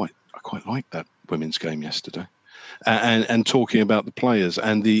 I quite liked that women's game yesterday, and talking about the players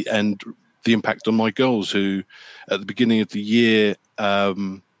and the impact on my girls, who at the beginning of the year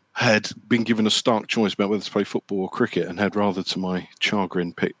had been given a stark choice about whether to play football or cricket, and had rather to my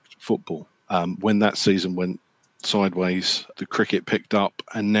chagrin picked football. When that season went sideways, the cricket picked up,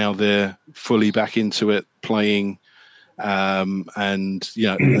 and now they're fully back into it, playing. And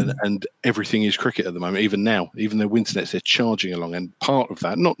everything is cricket at the moment. Even now, even their winter nets, they're charging along. And part of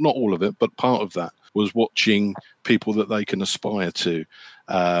that, not all of it, but part of that was watching people that they can aspire to,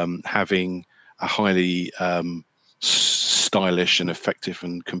 having a highly stylish and effective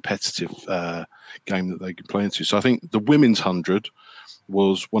and competitive game that they can play into. So I think the women's 100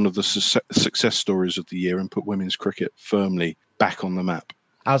 was one of the success stories of the year and put women's cricket firmly back on the map.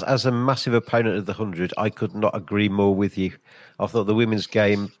 As a massive opponent of the 100, I could not agree more with you. I thought the women's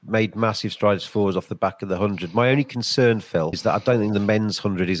game made massive strides forwards off the back of the 100. My only concern, Phil, is that I don't think the men's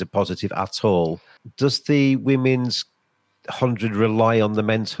 100 is a positive at all. Does the women's 100 rely on the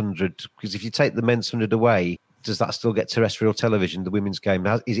men's 100? Because if you take the men's 100 away, does that still get terrestrial television, the women's game?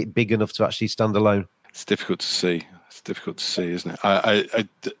 Is it big enough to actually stand alone? It's difficult to see. Isn't it?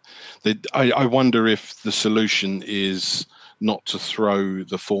 I wonder if the solution is not to throw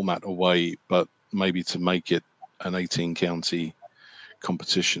the format away, but maybe to make it an 18-county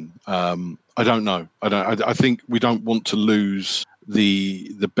competition. I don't know. I think we don't want to lose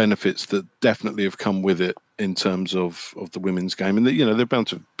the benefits that definitely have come with it in terms of the women's game, and there are bound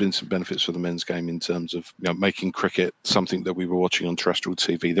to have been some benefits for the men's game in terms of making cricket something that we were watching on terrestrial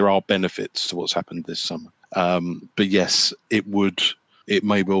TV. There are benefits to what's happened this summer, but yes, it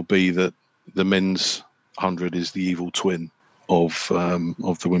may well be that the men's 100 is the evil twin of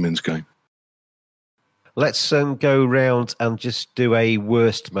the women's game. Let's go round and just do a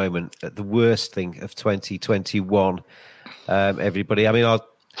worst moment, the worst thing of 2021. Everybody, I mean,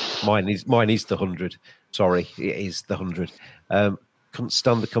 mine is the 100. Sorry, it is the 100. Couldn't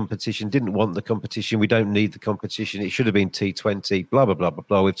stand the competition, didn't want the competition. We don't need the competition. It should have been T20. Blah blah blah blah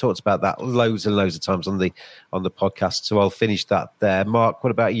blah. We've talked about that loads and loads of times on the podcast. So I'll finish that there. Mark,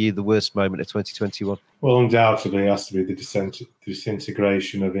 what about you? The worst moment of 2021? Well, undoubtedly, it has to be the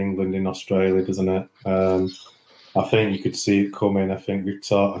disintegration of England in Australia, doesn't it? I think you could see it coming. I think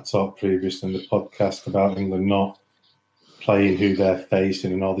I talked previously in the podcast about England not playing who they're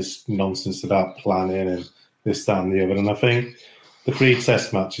facing and all this nonsense about planning and this, that, and the other. And I think the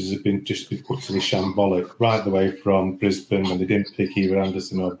pre-test matches have been utterly shambolic, right the way from Brisbane when they didn't pick either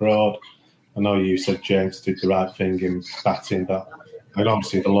Anderson or Broad. I know you said James did the right thing in batting, but I don't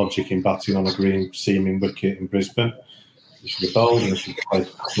see the logic in batting on a green seaming wicket in Brisbane. You should have bowled and you should have played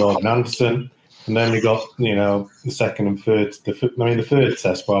Broad and Anderson. And then we got, the second and third, the third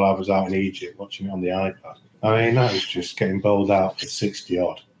test while I was out in Egypt watching it on the iPad. I mean, that was just getting bowled out for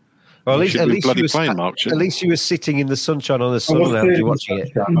 60-odd. Well, at least you were sitting in the sunshine on the sun lounge watching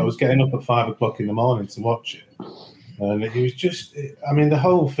it. I was getting up at 5 o'clock in the morning to watch it. And it was just, the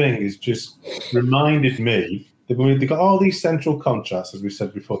whole thing is just reminded me that they got all these central contracts, as we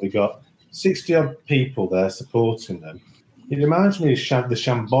said before, they got 60-odd people there supporting them. It reminds me of the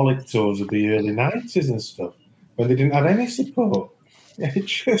shambolic tours of the early 90s and stuff, when they didn't have any support. It's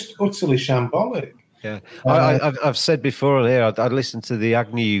just utterly shambolic. Yeah, I've said before on here, I listened to the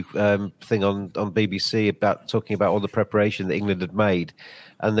Agnew thing on BBC about talking about all the preparation that England had made,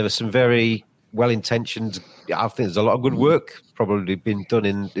 and there was some very well-intentioned. I think there's a lot of good work probably been done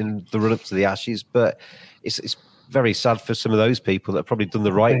in the run-up to the Ashes, but it's very sad for some of those people that have probably done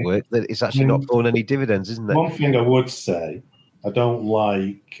the right work that it's actually not borne any dividends, isn't it? One thing I would say, I don't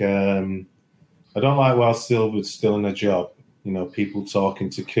like while Silverwood's still in a job, people talking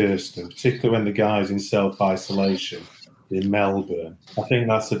to Kirsten, particularly when the guy's in self-isolation in Melbourne. I think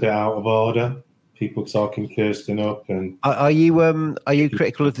that's a bit out of order. People talking Kirsten up. And are you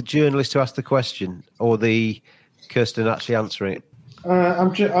critical of the journalist who asked the question, or the Kirsten actually answering it?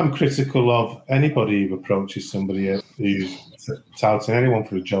 I'm critical of anybody who approaches somebody who's touting anyone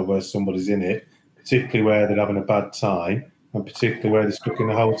for a job where somebody's in it, particularly where they're having a bad time, and particularly where they're stuck in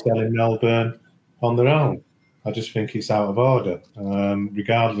a hotel in Melbourne on their own. I just think it's out of order.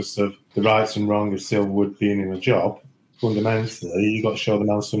 Regardless of the rights and wrongs of Silverwood being in a job, fundamentally, you've got to show the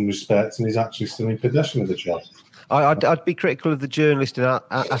man some respect, and he's actually still in possession of the job. I'd be critical of the journalist in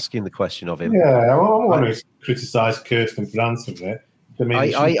asking the question of him. Yeah, I don't want to criticise Kirsten for answering it.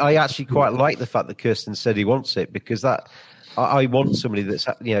 I actually quite like the fact that Kirsten said he wants it, because that I want somebody that's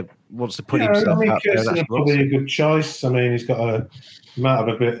wants to put himself out there. Kirsten's probably a good choice. I mean, he's got he might have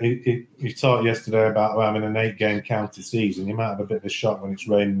a bit. He talked yesterday about having an 8-game county season. He might have a bit of a shock when it's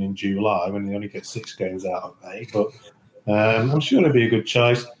raining in July, when he only gets 6 games out of 8. But I'm sure it'll be a good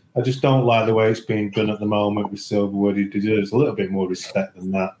choice. I just don't like the way it's being done at the moment with Silverwood. He deserves a little bit more respect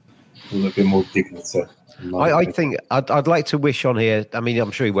than that, a little bit more dignity. I think I'd like to wish on here, I mean,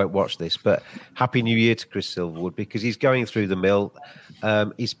 I'm sure he won't watch this, but Happy New Year to Chris Silverwood, because he's going through the mill.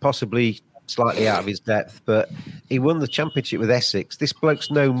 He's possibly slightly out of his depth, but he won the championship with Essex. This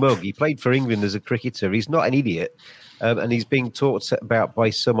bloke's no mug. He played for England as a cricketer. He's not an idiot. And he's being talked about by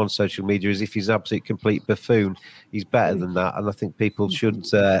some on social media as if he's an absolute complete buffoon. He's better than that, and I think people should,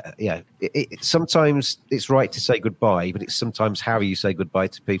 sometimes it's right to say goodbye, but it's sometimes how you say goodbye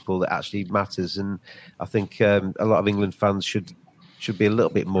to people that actually matters. And I think a lot of England fans should be a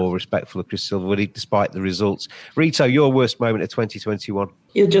little bit more respectful of Chris Silverwood, despite the results. Rito, your worst moment of 2021?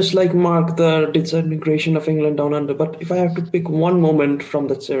 Yeah, just like Mark, the disintegration of England down under. But if I have to pick one moment from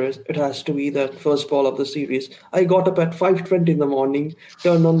that series, it has to be that first ball of the series. I got up at 5:20 in the morning,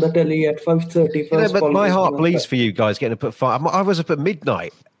 turned on the telly at 5:30. But my heart bleeds for you guys getting up at 5. I was up at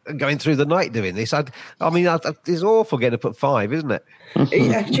midnight going through the night doing this. It's awful getting up at 5, isn't it?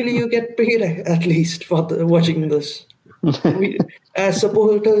 Actually, you get paid at least for watching this. As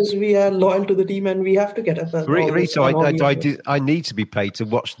supporters, we are loyal to the team, and we have to get up. Rito, I need to be paid to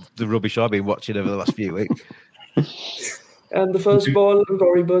watch the rubbish I've been watching over the last few weeks. And the first ball,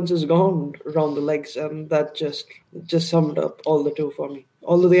 Rory Burns is gone around the legs, and that just summed up all the two for me.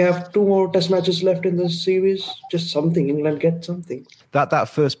 Although they have 2 more test matches left in this series, just something. England get something. That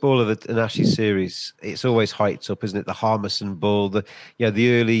first ball of an Ashes series, it's always hyped up, isn't it? The Harmison ball, the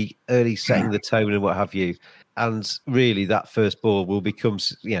early setting the tone and what have you. And really, that first ball will become,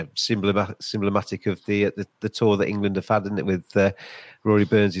 symptomatic of the tour that England have had, isn't it? With Rory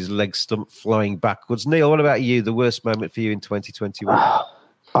Burns' leg stump flying backwards. Neil, what about you? The worst moment for you in 2021?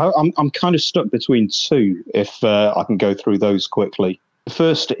 I'm kind of stuck between 2, if I can go through those quickly. The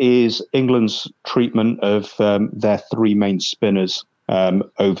first is England's treatment of their 3 main spinners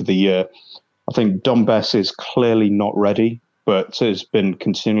over the year. I think Dom Bess is clearly not ready, but has been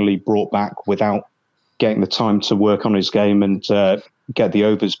continually brought back without getting the time to work on his game and get the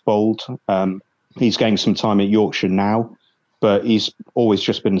overs bowled. He's getting some time at Yorkshire now, but he's always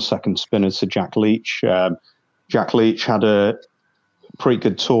just been the second spinner to Jack Leach. Jack Leach had a pretty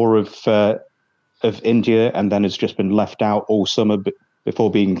good tour of India and then has just been left out all summer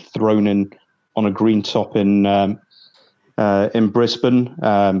before being thrown in on a green top in in Brisbane.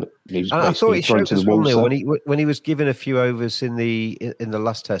 He was I thought it thrown showed to the as well, wolves Neil, there. when he was given a few overs in the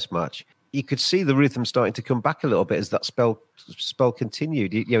last Test match. You could see the rhythm starting to come back a little bit as that spell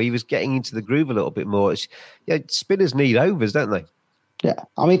continued. He was getting into the groove a little bit more. Spinners need overs, don't they? Yeah,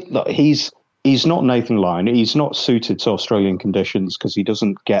 I mean, look, he's not Nathan Lyon. He's not suited to Australian conditions because he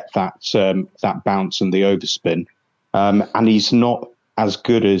doesn't get that bounce and the overspin, and he's not as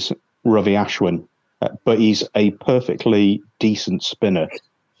good as Ravi Ashwin, but he's a perfectly decent spinner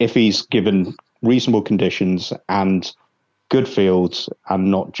if he's given reasonable conditions and good fields,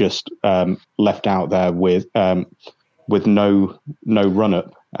 and not just left out there with no run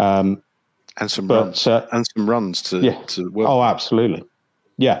up and some runs to work. Oh, absolutely,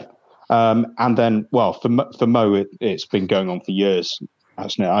 yeah. And then, well, for Mo, it's been going on for years,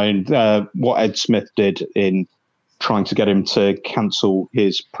 hasn't it? I mean, what Ed Smith did in trying to get him to cancel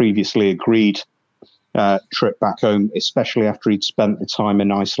his previously agreed trip back home, especially after he'd spent the time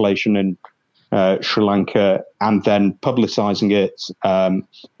in isolation in Sri Lanka, and then publicising it.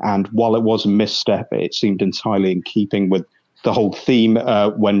 And while it was a misstep, it seemed entirely in keeping with the whole theme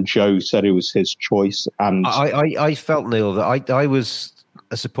when Joe said it was his choice. And I felt, Neil, that I was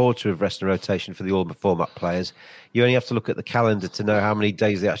a supporter of rest and rotation for the all format players. You only have to look at the calendar to know how many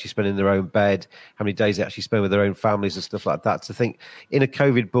days they actually spend in their own bed, how many days they actually spend with their own families and stuff like that. To think in a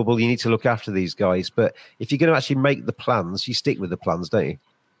COVID bubble, you need to look after these guys. But if you're going to actually make the plans, you stick with the plans, don't you?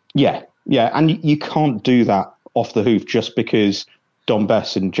 Yeah. And you can't do that off the hoof just because Dom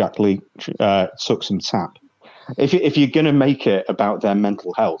Bess and Jack Lee took some tap. If you're going to make it about their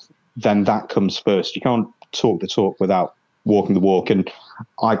mental health, then that comes first. You can't talk the talk without walking the walk. And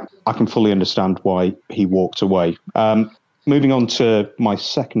I can fully understand why he walked away. Moving on to my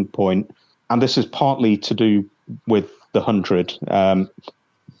second point, and this is partly to do with the 100.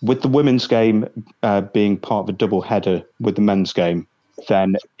 With the women's game being part of a double header with the men's game,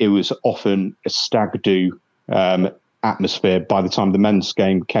 then it was often a stag do atmosphere by the time the men's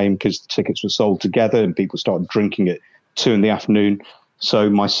game came, because the tickets were sold together and people started drinking at 2 p.m.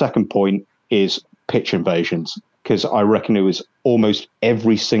 So my second point is pitch invasions, because I reckon it was almost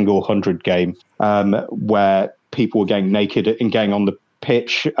every single 100 game where people were getting naked and getting on the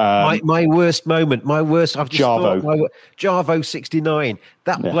pitch. My worst moment, I've just Jarvo. Jarvo 69.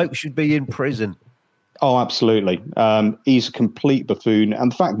 That bloke should be in prison. Oh, absolutely. He's a complete buffoon.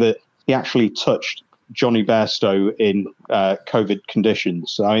 And the fact that he actually touched Johnny Bairstow in COVID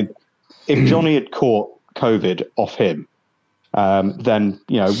conditions. I mean, if Johnny had caught COVID off him, then,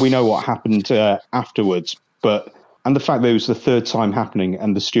 we know what happened afterwards. And the fact that it was the third time happening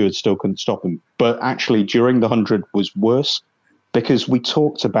and the stewards still couldn't stop him. But actually, during the 100 was worse, because we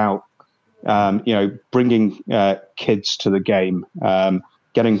talked about, bringing kids to the game,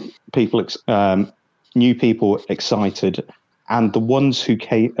 getting people, new people excited. And the ones who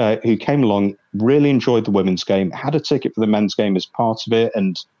came along really enjoyed the women's game, had a ticket for the men's game as part of it,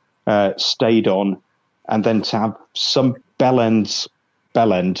 and stayed on. And then to have some bellend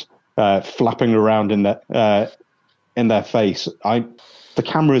flapping around in their face. The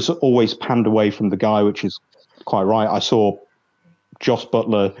cameras always panned away from the guy, which is quite right. I saw Joss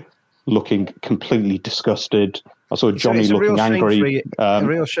Butler looking completely disgused. I saw Johnny looking angry. A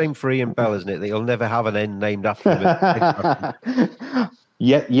real shame for Ian Bell, isn't it, that he'll never have an end named after him.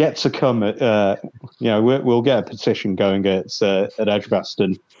 Yet to come. We'll get a petition going at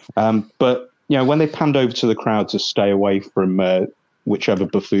Edgbaston. But when they panned over to the crowd to stay away from whichever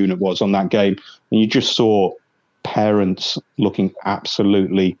buffoon it was on that game, and you just saw parents looking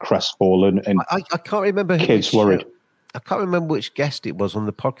absolutely crestfallen, and I can't remember kids worried. I can't remember which guest it was on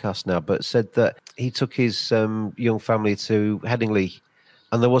the podcast now, but said that he took his young family to Headingley,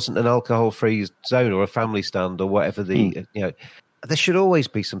 and there wasn't an alcohol-free zone or a family stand or whatever. There should always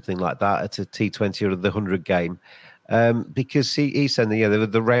be something like that at a T20 or the 100 game. Because he said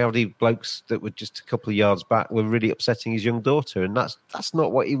the rowdy blokes that were just a couple of yards back were really upsetting his young daughter, and that's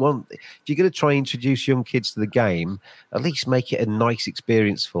not what you want. If you're going to try and introduce young kids to the game, at least make it a nice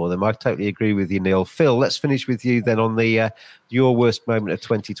experience for them. I totally agree with you, Neil. Phil, let's finish with you then on the your worst moment of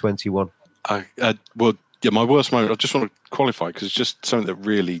 2021. My worst moment, I just want to qualify, because it's just something that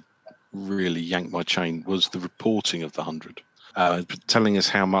really, really yanked my chain, was the reporting of the 100, telling us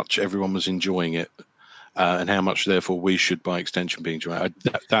how much everyone was enjoying it. And how much, therefore, we should, by extension, be enjoying.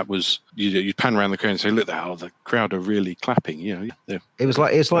 That was you pan around the crowd and say, "Look, the crowd are really clapping." It was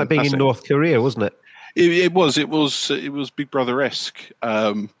like being in North Korea, wasn't it? It was Big Brother-esque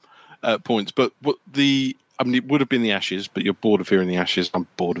points. But I I mean, it would have been the Ashes, but you're bored of hearing the Ashes. I'm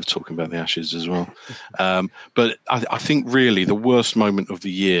bored of talking about the Ashes as well. But I think really the worst moment of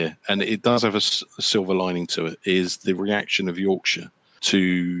the year, and it does have a silver lining to it, is the reaction of Yorkshire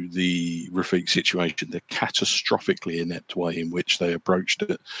to the Rafiq situation, the catastrophically inept way in which they approached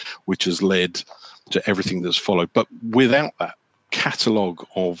it, which has led to everything that's followed. But without that catalogue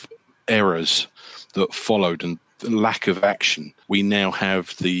of errors that followed and the lack of action, we now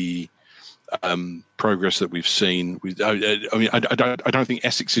have the progress that we've seen. I don't think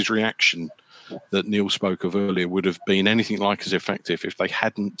Essex's reaction that Neil spoke of earlier would have been anything like as effective if they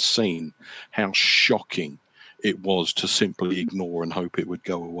hadn't seen how shocking it was to simply ignore and hope it would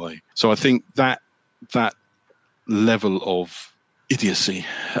go away. So I think that level of idiocy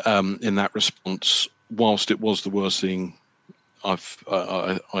in that response, whilst it was the worst thing I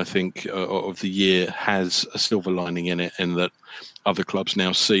think of the year, has a silver lining in it, in that other clubs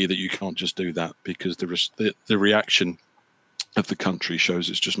now see that you can't just do that, because the reaction of the country shows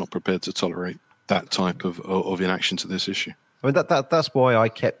it's just not prepared to tolerate that type of inaction to this issue. I mean, that's why I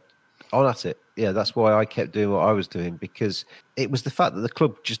kept on at it. Yeah, that's why I kept doing what I was doing, because it was the fact that the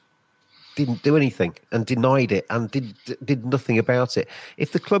club just didn't do anything and denied it and did nothing about it.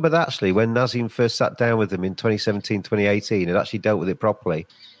 If the club had actually, when Nazim first sat down with them in 2017, 2018, had actually dealt with it properly,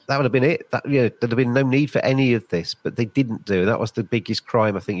 that would have been it. There'd have been no need for any of this, but they didn't do. That was the biggest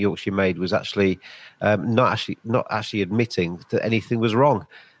crime I think Yorkshire made, was actually not actually admitting that anything was wrong.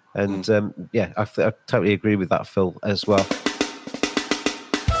 And I totally agree with that, Phil, as well.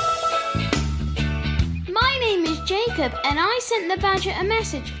 Jacob, and I sent the Badger a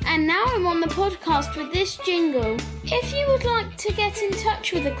message, and now I'm on the podcast with this jingle. If you would like to get in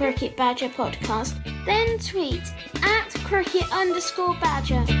touch with the Cricket Badger podcast, then tweet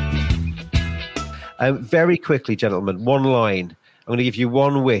 @cricket_badger. Very quickly, gentlemen, one line. I'm going to give you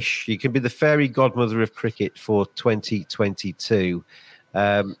one wish. You can be the fairy godmother of cricket for 2022.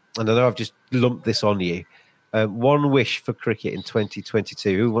 And I know I've just lumped this on you. One wish for cricket in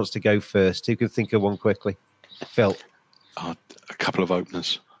 2022. Who wants to go first? Who can think of one quickly? Phil. A couple of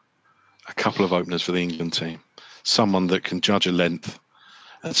openers for the England team. Someone that can judge a length,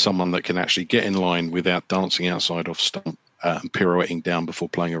 and someone that can actually get in line without dancing outside off stump and pirouetting down before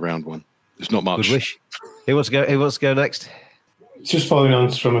playing a round one. There's not much. Good wish. Who wants to go next? Just following on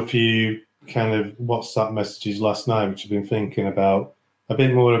from a few kind of WhatsApp messages last night, which I've been thinking about, a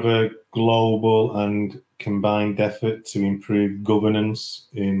bit more of a global and combined effort to improve governance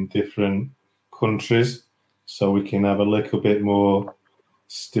in different countries, so we can have a little bit more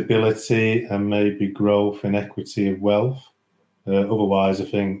stability and maybe growth and equity of wealth. Otherwise, I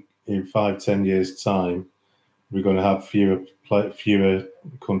think in 5-10 years' time, we're going to have fewer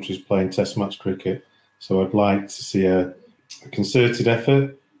countries playing Test match cricket. So I'd like to see a concerted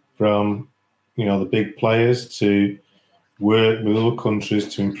effort from the big players to work with other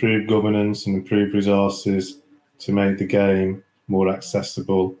countries to improve governance and improve resources to make the game more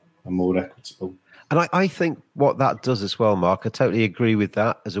accessible and more equitable. And I think what that does as well, Mark, I totally agree with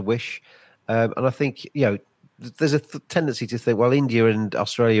that as a wish. And I think, there's a tendency to think, well, India and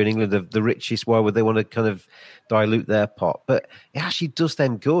Australia and England are the richest. Why would they want to kind of dilute their pot? But it actually does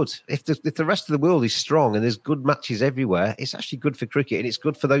them good. If the rest of the world is strong and there's good matches everywhere, it's actually good for cricket, and it's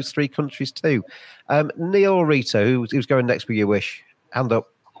good for those three countries too. Neil or Rito, who's going next with your wish? Hand up.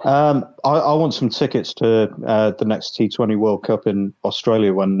 I want some tickets to the next T20 World Cup in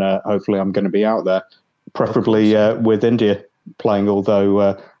Australia when hopefully I'm going to be out there, preferably with India playing,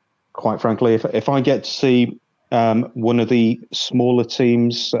 although quite frankly, if I get to see one of the smaller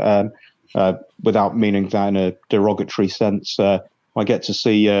teams, without meaning that in a derogatory sense, I get to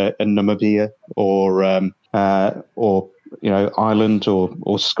see a Namibia or Ireland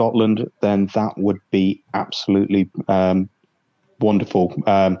or Scotland, then that would be absolutely wonderful.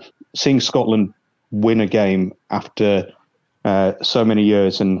 Seeing Scotland win a game after so many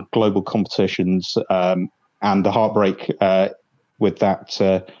years in global competitions, and the heartbreak with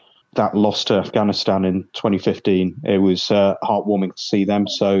that loss to Afghanistan in 2015, it was heartwarming to see them.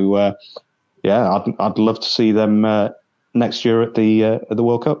 So I'd love to see them next year at the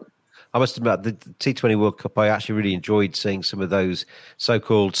World Cup. I must admit, the T20 World Cup, I actually really enjoyed seeing some of those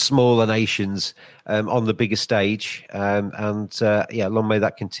so-called smaller nations on the bigger stage. Long may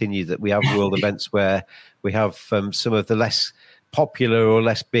that continue, that we have world events where we have some of the less popular or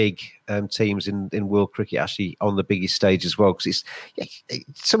less big teams in world cricket actually on the biggest stage as well. Because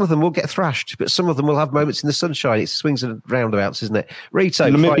some of them will get thrashed, but some of them will have moments in the sunshine. It's swings and roundabouts, isn't it? Rito,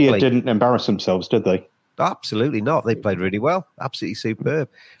 Namibia didn't embarrass themselves, did they? Absolutely not. They played really well. Absolutely superb.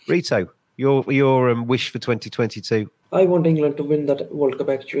 Rito, your wish for 2022? I want England to win that World Cup,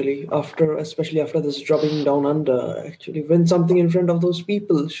 actually, especially after this drubbing down under. Actually, win something in front of those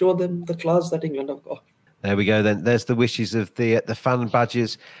people. Show them the class that England have got. There we go then. There's the wishes of the fan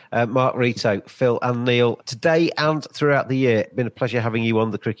badgers, Mark Rito, Phil and Neil. Today and throughout the year, it's been a pleasure having you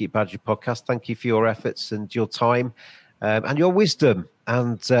on the Cricket Badger podcast. Thank you for your efforts and your time and your wisdom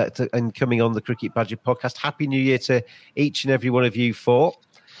and coming on the Cricket Badger podcast. Happy New Year to each and every one of you four.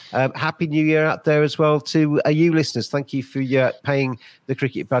 Happy New Year out there as well to you listeners. Thank you for paying the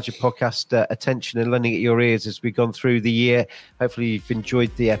Cricket Badger podcast attention and lending it your ears as we've gone through the year. Hopefully you've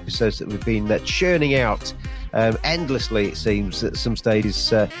enjoyed the episodes that we've been churning out endlessly, it seems, at some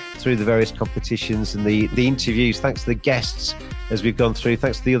stages through the various competitions and the interviews. Thanks to the guests as we've gone through.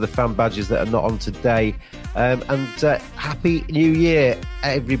 Thanks to the other fan badgers that are not on today. And Happy New Year,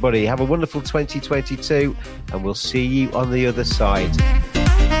 everybody. Have a wonderful 2022 and we'll see you on the other side.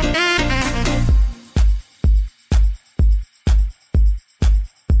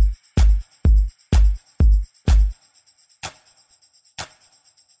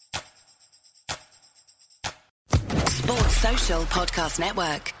 Social Podcast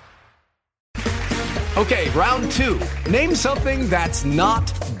Network. Okay, round 2. Name something that's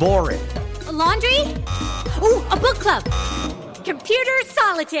not boring. A laundry? Ooh, a book club. Computer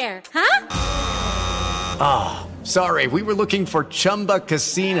solitaire, huh? Ah, sorry, we were looking for Chumba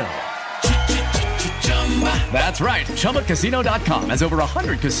Casino. That's right, ChumbaCasino.com has over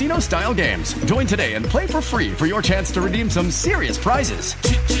 100 casino-style games. Join today and play for free for your chance to redeem some serious prizes.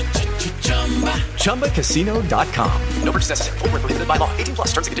 ChumbaCasino.com. No purchase necessary. Void where prohibited by law. 18+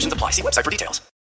 terms and conditions apply. See website for details.